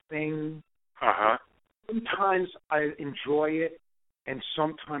out thing, sometimes I enjoy it, and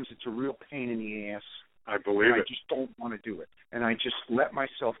sometimes it's a real pain in the ass. I believe it. I just don't want to do it. And I just let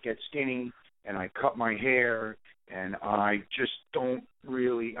myself get skinny, and I cut my hair, and I just don't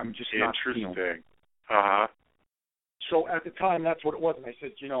really, I'm just not feeling it. Interesting. So at the time, that's what it was. And I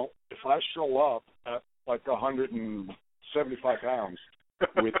said, if I show up at 175 pounds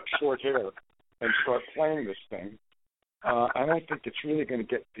with short hair and start playing this thing, I don't think it's really going to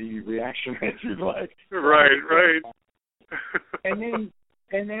get the reaction that you'd like. Right. And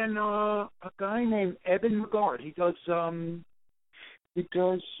then a guy named Eben McGard. He does.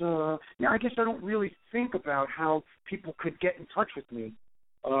 I guess I don't really think about how people could get in touch with me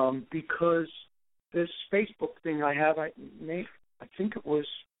because this Facebook thing I have, I think it was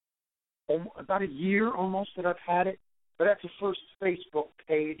about a year almost that I've had it, but that's the first Facebook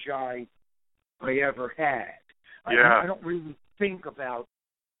page I ever had. Yeah. I don't really think about,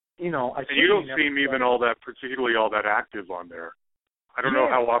 and you don't seem even all that active on there. I don't know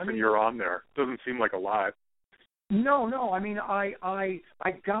how often you're on there. Doesn't seem like a lot. No. I mean, I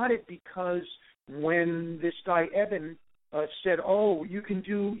got it because when this guy Eben said, "Oh, you can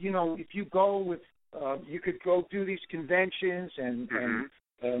do, if you go with, you could go do these conventions and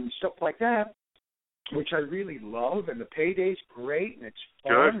stuff like that," which I really love, and the payday's great and it's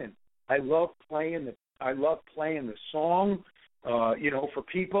fun, Good. and I love playing the song, for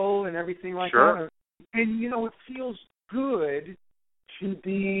people and everything like that. And it feels good to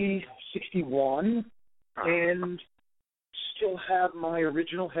be 61 and still have my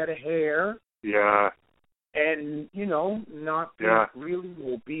original head of hair. Yeah. And, not be really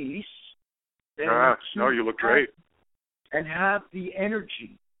obese. No, you look great. And have the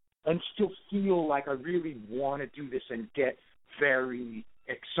energy and still feel like I really want to do this and get very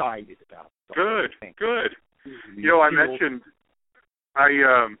excited about it. Good. I mentioned I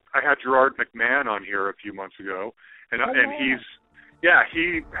had Gerard McMahon on here a few months ago, and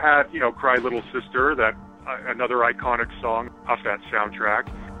he had Cry Little Sister, that another iconic song off that soundtrack.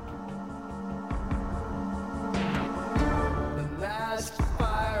 The last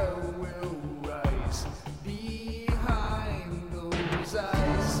fire will rise behind those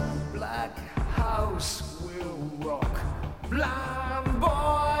eyes. Black house will rock. Blind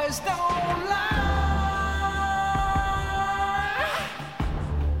boys don't lie.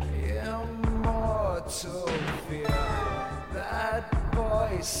 Immortal fear. That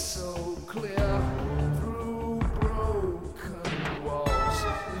voice so clear through broken walls.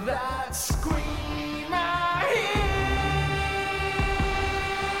 That scream I hear.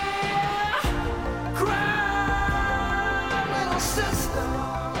 Cry, little sister.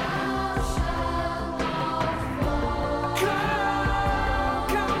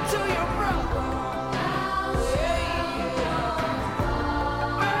 Come to your brother.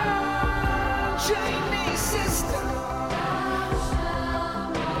 Chinese sister.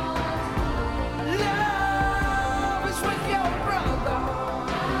 Love is with your brother.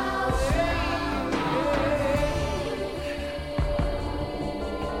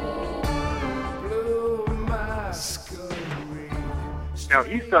 Blue masquerade. Now,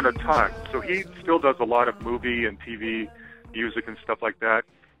 he's done a ton, so he still does a lot of movie and TV music and stuff like that.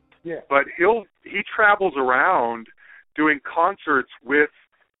 Yeah. But he travels around doing concerts with,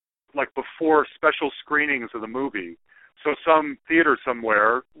 before special screenings of the movie. So some theater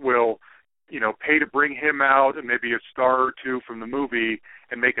somewhere will, pay to bring him out and maybe a star or two from the movie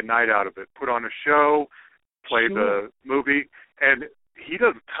and make a night out of it. Put on a show, play the movie, and he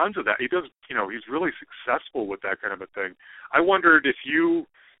does tons of that. He does, he's really successful with that kind of a thing. I wondered if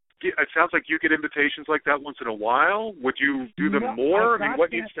it sounds like you get invitations like that once in a while. Would you do them more? I mean,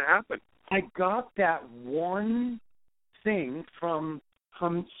 what needs to happen? I got that one thing from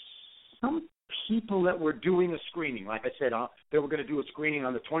some people that were doing a screening. Like I said, they were going to do a screening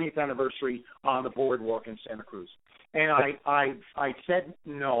on the 20th anniversary on the boardwalk in Santa Cruz. And I said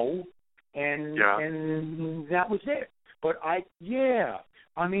no, and that was it. But I'm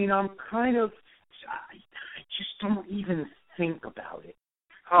kind of, I just don't even think about it.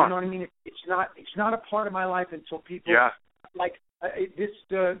 Huh. You know what I mean? It's not a part of my life until people like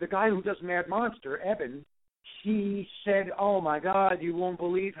the guy who does Mad Monster, Eben. He said, "Oh my God, you won't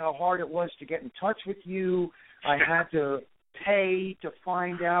believe how hard it was to get in touch with you. I had to pay to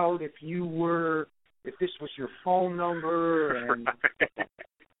find out if this was your phone number." And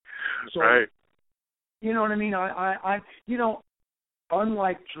so, right. you know what I mean? I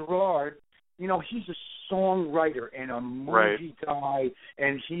unlike Gerard, he's a songwriter and a movie guy,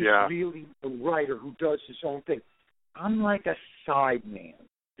 and he's really a writer who does his own thing. I'm like a side man.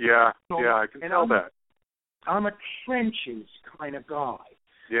 Yeah, So, I can tell that. I'm a trenches kind of guy.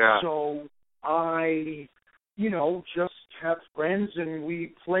 Yeah. So I, just have friends and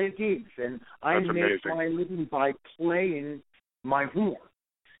we play gigs, and I That's make amazing. my living by playing my horn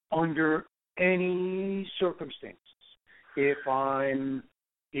under any circumstances. If I'm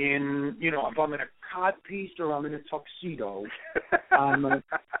if I'm in a codpiece or I'm in a tuxedo, I'm a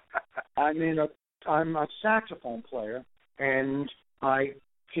saxophone player, and I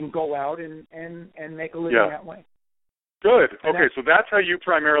can go out and make a living that way. Good. Okay, so that's how you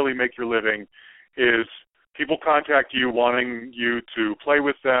primarily make your living, is people contact you wanting you to play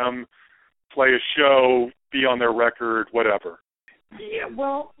with them, play a show, be on their record, whatever. Yeah,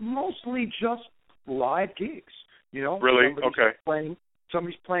 well, mostly just live gigs. Really?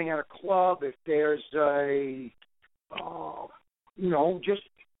 Somebody's playing at a club. If there's just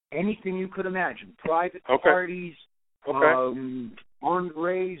anything you could imagine. Private parties,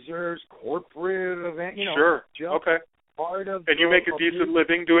 fundraisers, corporate events, Sure. Just part of. And you make a decent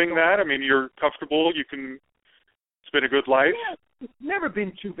living doing that? I mean, you're comfortable. You can. It's been a good life. Yeah, it's never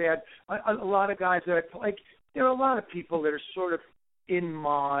been too bad. A lot of guys that I like. There are a lot of people that are sort of in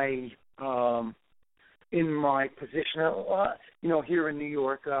my position. Here in New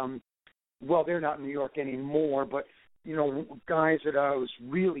York. Well, they're not in New York anymore, but guys that I was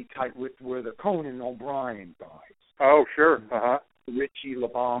really tight with were the Conan O'Brien guys. Oh, sure. Uh-huh. Richie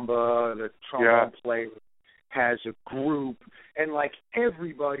LaBamba, the trombone player, has a group, and like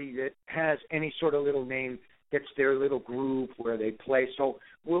everybody that has any sort of little name gets their little group where they play. So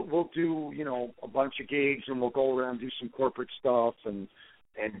we'll do a bunch of gigs, and we'll go around and do some corporate stuff and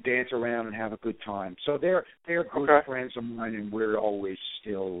dance around and have a good time. So they're good friends of mine, and we're always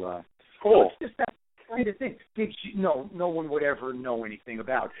still cool. So it's just that kind of thing. Gigs no one would ever know anything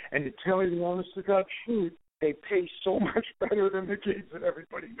about. And to tell you the honest to God truth, they pay so much better than the gigs that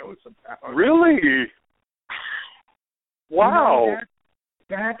everybody knows about. Really? Wow.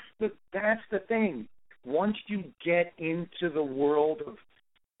 That's the thing. Once you get into the world of,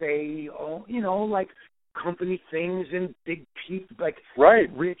 say, like company things and big people, like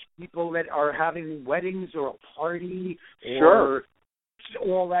rich people that are having weddings or a party or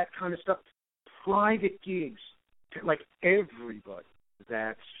all that kind of stuff, private gigs, like everybody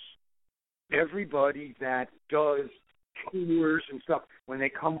that does tours and stuff, when they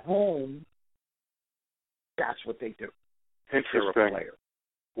come home, that's what they do. Interesting. They're a player.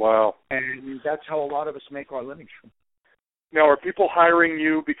 Wow. And that's how a lot of us make our living. Now, are people hiring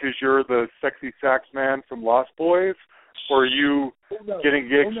you because you're the sexy sax man from Lost Boys, or are you getting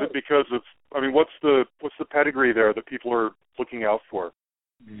gigs because of? I mean, what's the pedigree there that people are looking out for?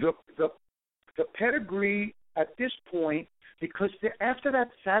 The pedigree at this point, because after that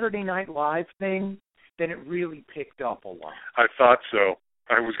Saturday Night Live thing, then it really picked up a lot. I thought so.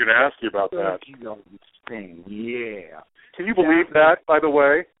 I was going to ask you about that. Thing, yeah. Can you believe that, by the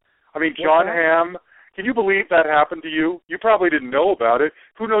way? I mean, Jon Hamm, can you believe that happened to you? You probably didn't know about it.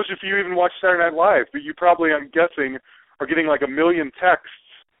 Who knows if you even watched Saturday Night Live, but you probably, I'm guessing, are getting like 1 million texts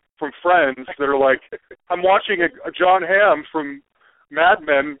from friends that are like, I'm watching a Jon Hamm from Mad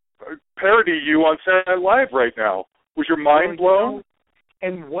Men parody you on Saturday Night Live right now. Was your mind blown?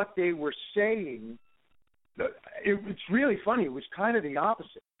 And what they were saying, it's really funny. It was kind of the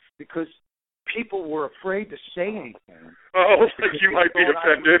opposite, because people were afraid to say anything. Oh, like you might be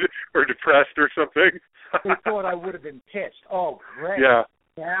offended or depressed or something. They thought I would have been pissed. Oh, great. Yeah.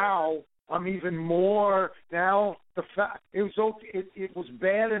 Now I'm even more. Now it was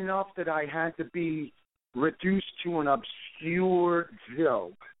bad enough that I had to be reduced to an obscure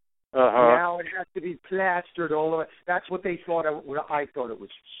joke. Now it has to be plastered all over. That's what they thought. I thought it was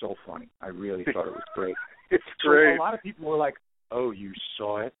so funny. I really thought it was great. It's great. So a lot of people were like, "Oh, you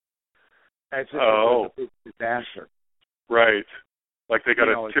saw it?" As if it was a big disaster. Right. Like they got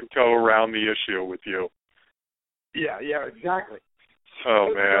to tiptoe around the issue with you. Yeah, exactly.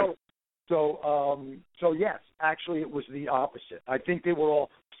 Oh, man. So yes, actually it was the opposite. I think they were all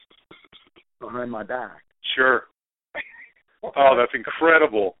behind my back. Sure. Oh, that's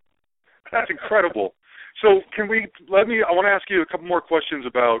incredible. That's incredible. So I want to ask you a couple more questions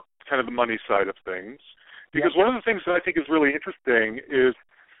about kind of the money side of things. Because one of the things that I think is really interesting is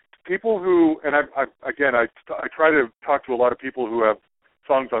people who, and I try to talk to a lot of people who have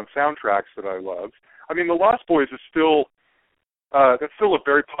songs on soundtracks that I love. I mean, The Lost Boys is still, that's still a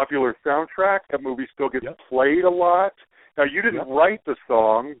very popular soundtrack. That movie still gets played a lot. Now, you didn't write the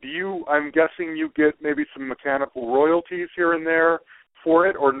song. I'm guessing you get maybe some mechanical royalties here and there for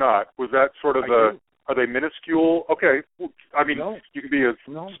it, or not? Was that sort of are they minuscule? Okay. I mean, you can be as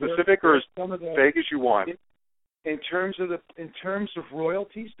specific or as vague as you want. In terms of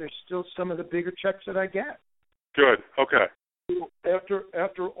royalties, there's still some of the bigger checks that I get. Good. Okay.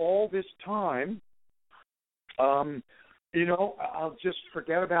 After all this time, I'll just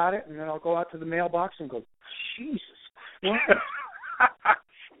forget about it, and then I'll go out to the mailbox and go, Jesus Christ.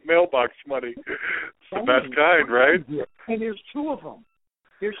 Mailbox money. It's the best kind, right? And there's two of them.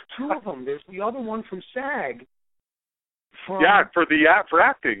 There's the other one from SAG. For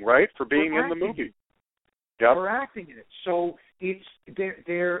acting, right? For being in the movie. Yep. For acting in it. So it's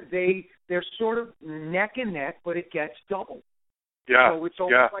they're sort of neck and neck, but it gets double. Yeah. So it's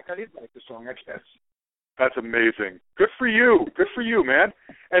almost like I did write the song, I guess. That's amazing. Good for you. Good for you, man.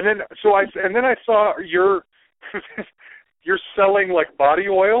 And then I saw you're selling like body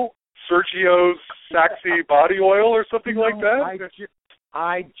oil, Sergio's Saxy body oil or something like that.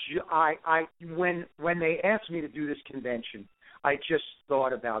 When they asked me to do this convention, I just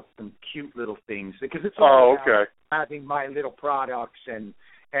thought about some cute little things because it's all about having my little products and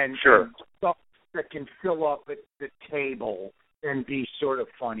stuff that can fill up at the table and be sort of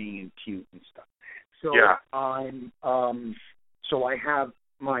funny and cute and stuff. So so I have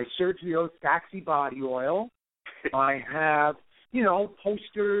my Sergio Saxy body oil. I have,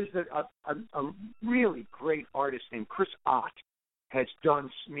 posters that a really great artist named Chris Ott has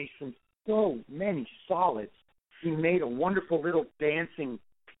done me so many solids. He made a wonderful little dancing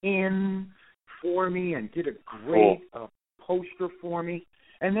pin for me and did a great poster for me.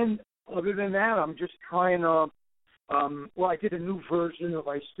 And then other than that, I'm just trying to, I did a new version of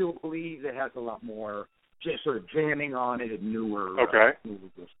I Still Believe that has a lot more just sort of jamming on it and newer. Okay.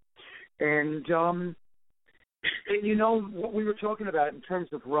 And what we were talking about in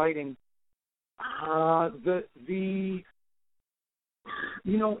terms of writing, being,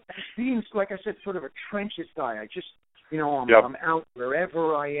 like I said, sort of a trenches guy. I just, I'm out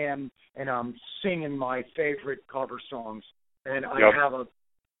wherever I am, and I'm singing my favorite cover songs. And I have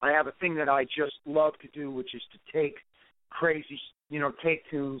a thing that I just love to do, which is to take crazy, take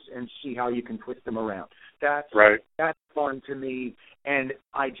tunes and see how you can twist them around. That's fun to me, and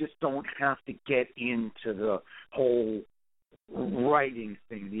I just don't have to get into the whole writing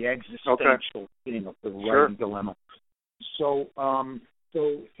thing, the existential thing of the writing dilemma. So,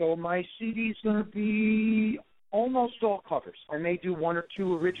 so my CD's going to be almost all covers. I may do one or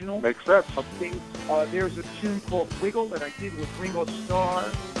two originals. Makes sense. There's a tune called Wiggle that I did with Ringo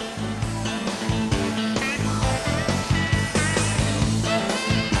Starr.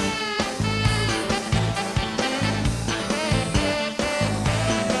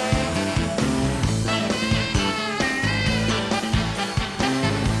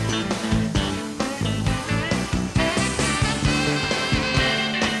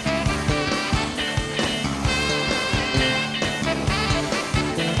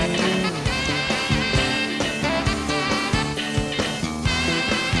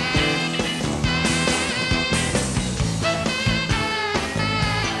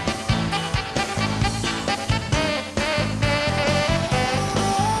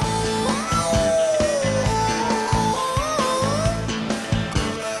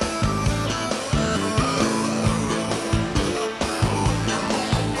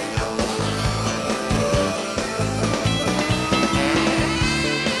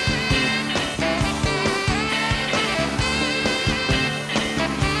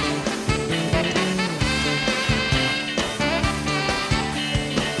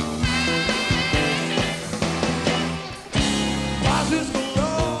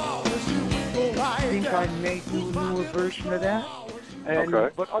 I may do a newer version of that.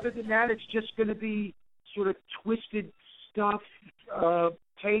 But other than that, it's just going to be sort of twisted stuff,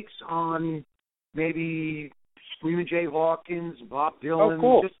 takes on maybe Screaming Jay Hawkins, Bob Dylan.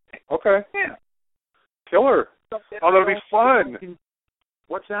 Oh, cool. Yeah. Killer. That'll be fun.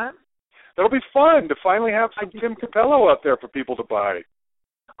 What's that? That'll be fun to finally have some Tim Cappello out there for people to buy.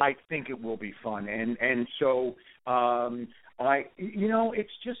 I think it will be fun. And so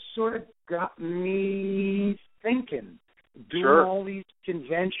it's just sort of got me thinking, doing all these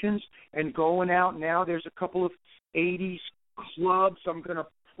conventions and going out now. There's a couple of 80s clubs I'm going to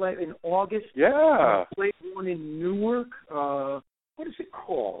play in August. Yeah. I played one in Newark. What is it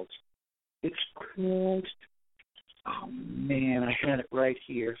called? It's called. Oh man, I had it right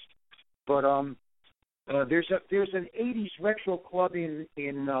here. But there's an '80s retro club in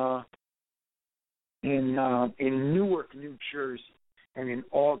Newark, New Jersey, and in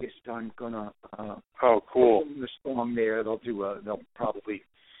August I'm gonna oh, cool. perform the song there. They'll probably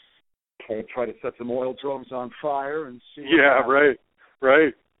try to set some oil drums on fire and see. Yeah, right.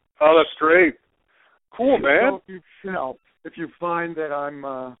 Oh, that's great. Cool, man. So if you find that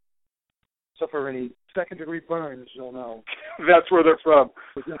I'm suffer any second-degree burns, you'll know. That's where they're from.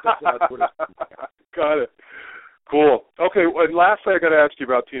 That's what Got it. Cool. Okay, and lastly, I got to ask you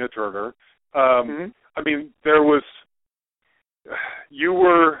about Tina Turner. I mean, you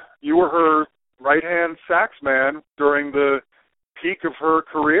were her right-hand sax man during the peak of her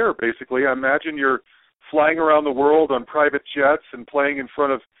career, basically. I imagine you're flying around the world on private jets and playing in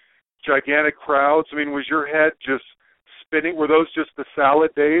front of gigantic crowds. I mean, was your head just spinning? Were those just the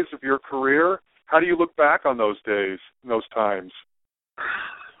salad days of your career? How do you look back on those days, those times?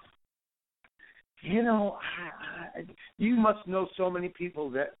 You know, you must know so many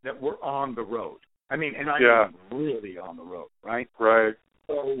people that were on the road. I mean, and I mean really on the road, right? Right.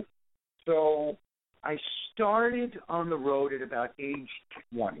 So I started on the road at about age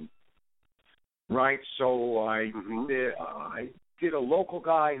 20, right? So I did a local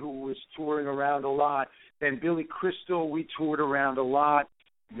guy who was touring around a lot. Then Billy Crystal, we toured around a lot.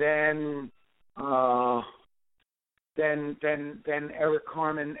 Then Eric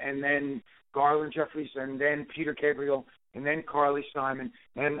Carmen, and then Garland Jeffries, and then Peter Gabriel, and then Carly Simon,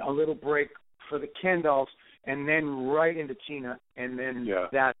 and a little break for the Kendalls, and then right into Tina, and then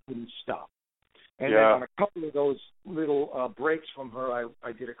that didn't stop. And then on a couple of those little breaks from her,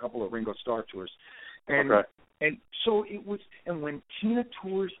 I did a couple of Ringo Starr tours. And and so it was, and when Tina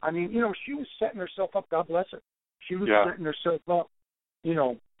tours, I mean, you know, she was setting herself up, God bless her. She was setting herself up, you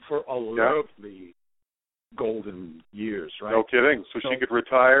know, for a lovely golden years, right? No kidding. So she could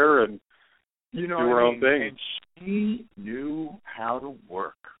retire and do her own thing. And she knew how to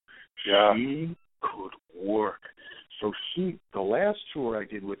work. Yeah. She could work. So the last tour I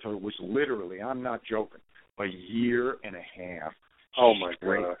did with her was literally, I'm not joking, a year and a half. Oh, my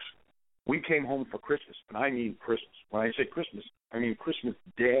straight. gosh. We came home for Christmas, and I mean Christmas. When I say Christmas, I mean Christmas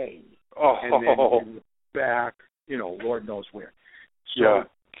Day. Oh. And then we were back, you know, Lord knows where. So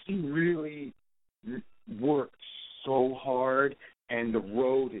she really worked so hard, and the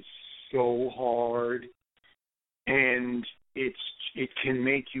road is so hard, and it can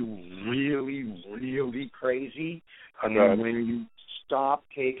make you really, really crazy. And when you stop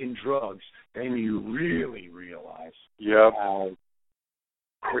taking drugs, then you really realize how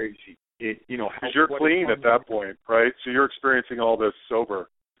crazy it, you know. Because you're clean at that point, right? So you're experiencing all this sober.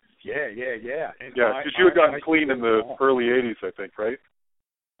 Yeah. And because you had gotten clean in the early 80s, I think, right?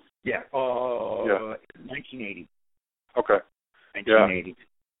 Yeah. 1980. Okay. 1980.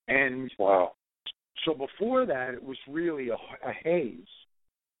 And wow. So before that, it was really a haze.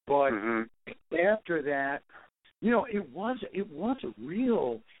 But after that, you know, it was a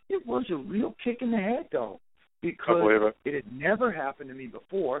real kick in the head, though, because it had never happened to me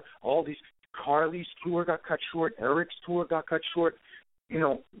before. All these, Carly's tour got cut short, Eric's tour got cut short. You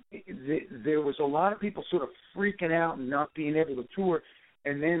know, there was a lot of people sort of freaking out and not being able to tour.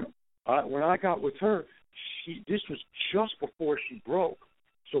 And then when I got with her, this was just before she broke.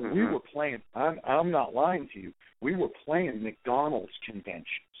 So we were playing, I'm not lying to you, we were playing McDonald's conventions.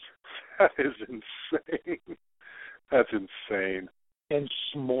 That is insane. That's insane. And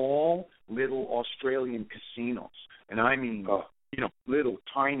small little Australian casinos. And I mean, you know, little,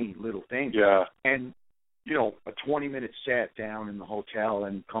 tiny little things. Yeah. And, you know, a 20-minute set down in the hotel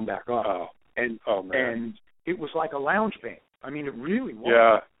and come back up. Oh. And it was like a lounge band. I mean, it really was.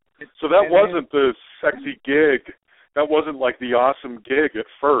 Yeah. So that wasn't the sexy gig. That wasn't like the awesome gig at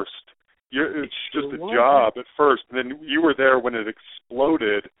first. It's just a job at first. And then you were there when it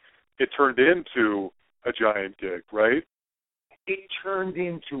exploded. It turned into a giant gig, right? It turned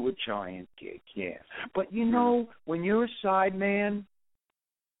into a giant gig, yeah. But, you know, when you're a side man,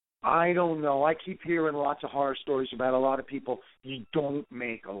 I don't know. I keep hearing lots of horror stories about a lot of people. You don't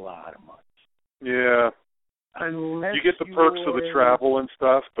make a lot of money. Yeah. Unless you get the perks of the travel and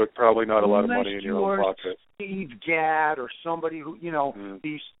stuff, but probably not a lot of money in your own pocket. Steve Gadd or somebody who, you know,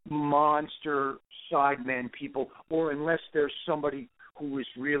 these monster sidemen people, or unless there's somebody who is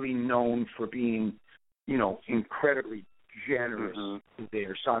really known for being, you know, incredibly generous to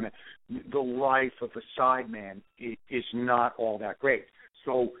their sidemen. The life of a sideman is not all that great.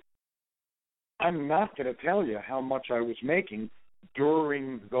 So I'm not going to tell you how much I was making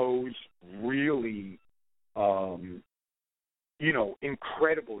during those really,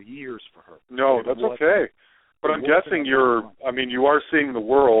 incredible years for her. No, that's okay. But I'm guessing you are seeing the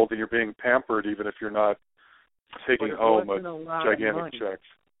world and you're being pampered even if you're not taking home a gigantic check.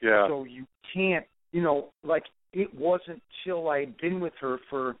 Yeah. So you can't, it wasn't till I'd been with her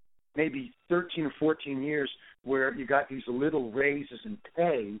for maybe 13 or 14 years where you got these little raises in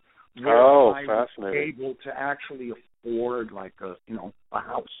pay where I was able to actually afford a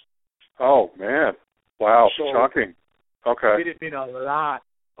house. Oh, man. Wow, so shocking. Okay. It had been a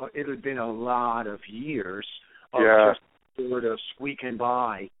lot of years of just sort of squeaking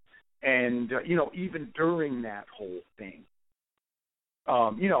by. And, even during that whole thing,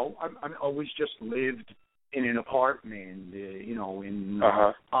 I always just lived in an apartment, in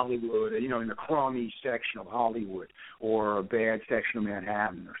Hollywood, in the crummy section of Hollywood or a bad section of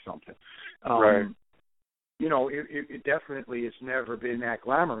Manhattan or something. Right. It definitely has never been that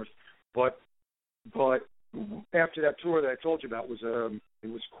glamorous, but after that tour that I told you about it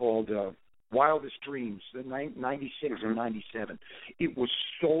was called Wildest Dreams, the 96 or 97. It was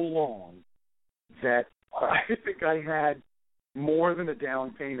so long that I think I had more than a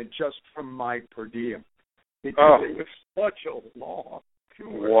down payment just from my per diem. It was such a long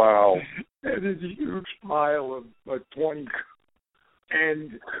tour. Wow. And there's a huge pile of 20.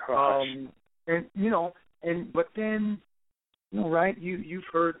 And but then right, you've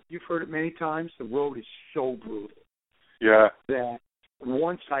heard it many times, the road is so brutal. Yeah. That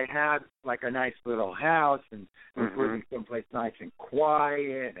once I had like a nice little house and was living someplace nice and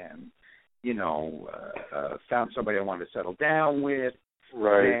quiet and, found somebody I wanted to settle down with,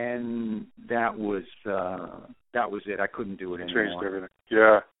 right, and that was it. I couldn't do it anymore. Changed everything.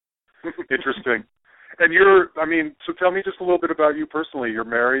 Yeah. Interesting. And so tell me just a little bit about you personally. You're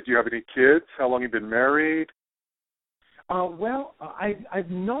married. Do you have any kids? How long have you been married? I've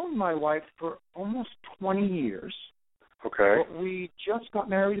known my wife for almost 20 years. Okay. But we just got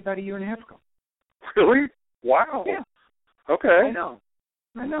married about a year and a half ago. Really? Wow. Yeah. Okay.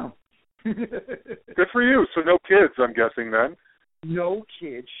 I know. Good for you. So no kids, I'm guessing then. No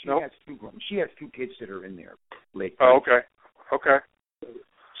kids. She has two kids that are in their late 30s. Oh, okay. Okay.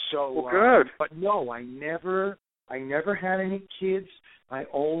 So well, good. But no, I never had any kids. I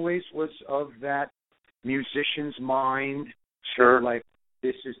always was of that musician's mind. Sure. Like,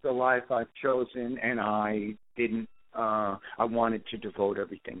 this is the life I've chosen, and I didn't. I wanted to devote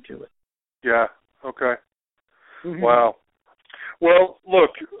everything to it. Yeah. Okay. Mm-hmm. Wow. Well,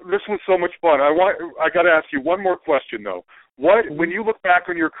 look, this was so much fun. I got to ask you one more question though. When you look back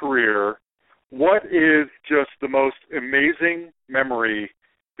on your career, what is just the most amazing memory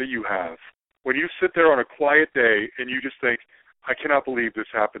that you have? When you sit there on a quiet day and you just think, I cannot believe this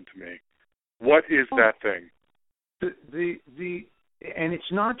happened to me. What is that thing? And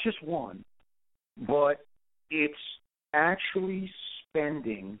it's not just one, but it's actually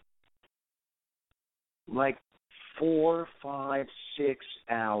spending like 4, 5, 6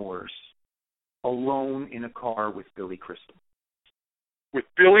 hours alone in a car with Billy Crystal. With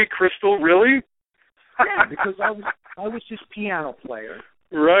Billy Crystal, really? Yeah, because I was his piano player.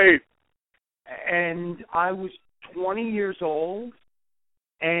 Right. And I was 20 years old,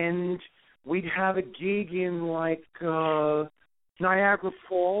 and we'd have a gig in like Niagara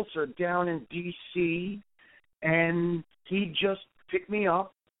Falls or down in D.C., and he'd just pick me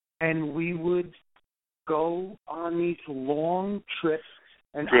up, and we would go on these long trips,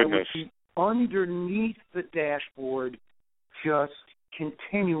 and I would be underneath the dashboard just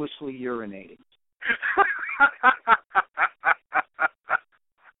continuously urinating.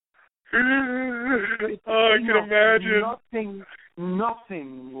 I can imagine.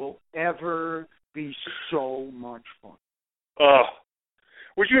 Nothing will ever be so much fun.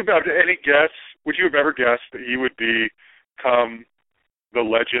 Would you have ever guessed that he would become the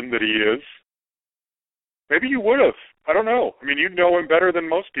legend that he is? Maybe you would have. I don't know. I mean, you know him better than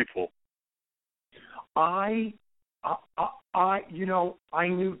most people. I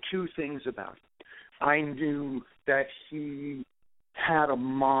knew two things about him. I knew that he had a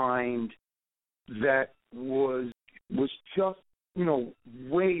mind that was just,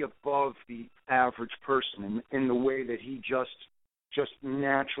 way above the average person in the way that he just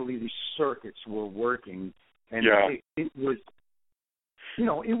naturally, these circuits were working. And it was,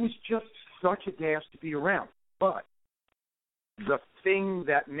 it was just such a gas to be around. But the thing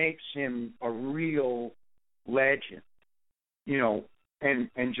that makes him a real legend,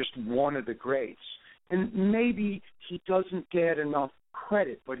 and just one of the greats, and maybe he doesn't get enough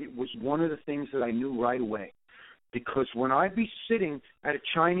credit, but it was one of the things that I knew right away. Because when I'd be sitting at a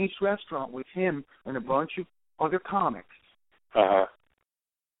Chinese restaurant with him and a bunch of other comics, Uh-huh.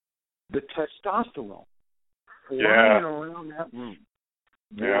 The testosterone Yeah. flying around that room.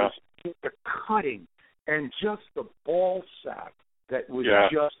 Yeah. Was the cutting and just the ball sack that was Yeah.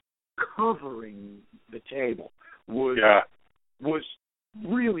 just covering the table was Yeah.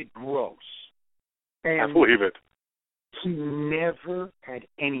 really gross. I And believe it. he never had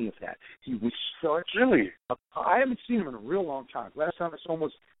any of that. He was such Really? I haven't seen him in a real long time. Last time I saw him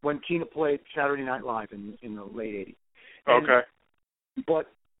was when Tina played Saturday Night Live in the late 80s. And, Okay.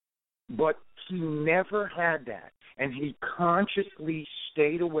 But he never had that, and he consciously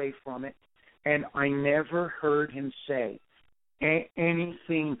stayed away from it, and I never heard him say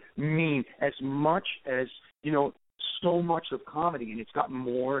anything mean as much as, so much of comedy, and it's gotten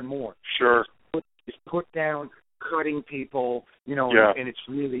more and more. Sure. It's put down cutting people, Yeah. and it's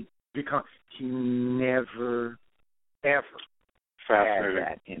really become, he never, ever had Fascinating.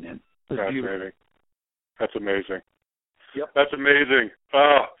 that in him. It was beautiful. Fascinating. That's amazing. Yep. That's amazing.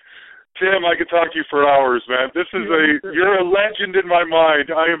 Oh, Tim, I could talk to you for hours, man. You're a legend in my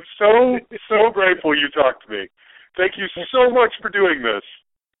mind. I am so grateful you talked to me. Thank you so much for doing this.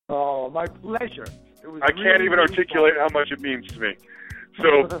 Oh, my pleasure. It was I can't even articulate how much it means to me.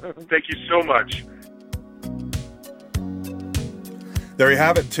 So, thank you so much. There you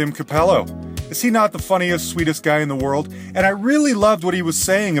have it, Tim Cappello. Is he not the funniest, sweetest guy in the world? And I really loved what he was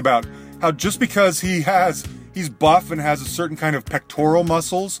saying about how just because he's buff and has a certain kind of pectoral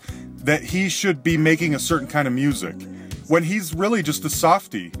muscles, that he should be making a certain kind of music, when he's really just a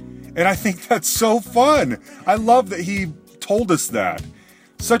softie. And I think that's so fun. I love that he told us that.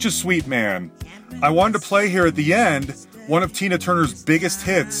 Such a sweet man. I wanted to play here at the end one of Tina Turner's biggest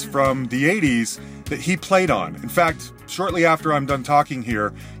hits from the 80s that he played on. In fact, shortly after I'm done talking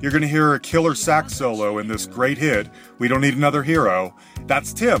here, you're going to hear a killer sax solo in this great hit, We Don't Need Another Hero.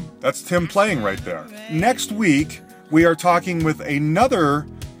 That's Tim. That's Tim playing right there. Next week, we are talking with another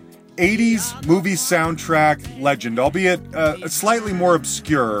 80s movie soundtrack legend, albeit slightly more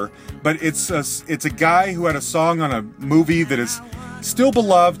obscure, but it's a guy who had a song on a movie that is still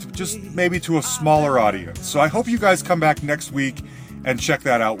beloved, just maybe to a smaller audience. So I hope you guys come back next week and check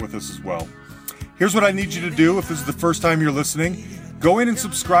that out with us as well. Here's what I need you to do if this is the first time you're listening. Go in and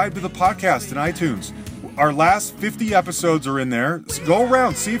subscribe to the podcast in iTunes. Our last 50 episodes are in there. So go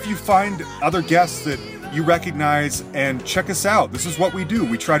around, see if you find other guests that you recognize, and check us out. This is what we do.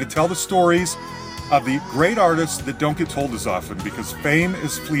 We try to tell the stories of the great artists that don't get told as often, because fame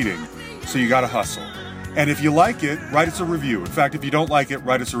is fleeting, so you gotta hustle. And if you like it, write us a review. In fact, if you don't like it,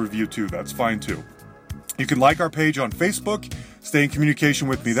 write us a review too. That's fine too. You can like our page on Facebook, stay in communication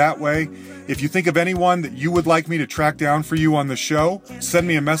with me that way. If you think of anyone that you would like me to track down for you on the show, send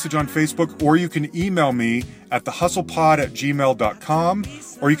me a message on Facebook, or you can email me at thehustlepod@gmail.com,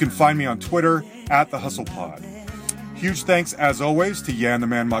 or you can find me on Twitter @thehustlepod. Huge thanks, as always, to Jan the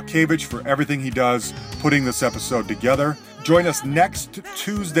Man Matkevich for everything he does putting this episode together. Join us next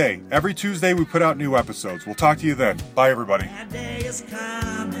Tuesday. Every Tuesday we put out new episodes. We'll talk to you then. Bye, everybody. That day is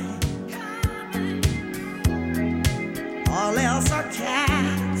coming. All else are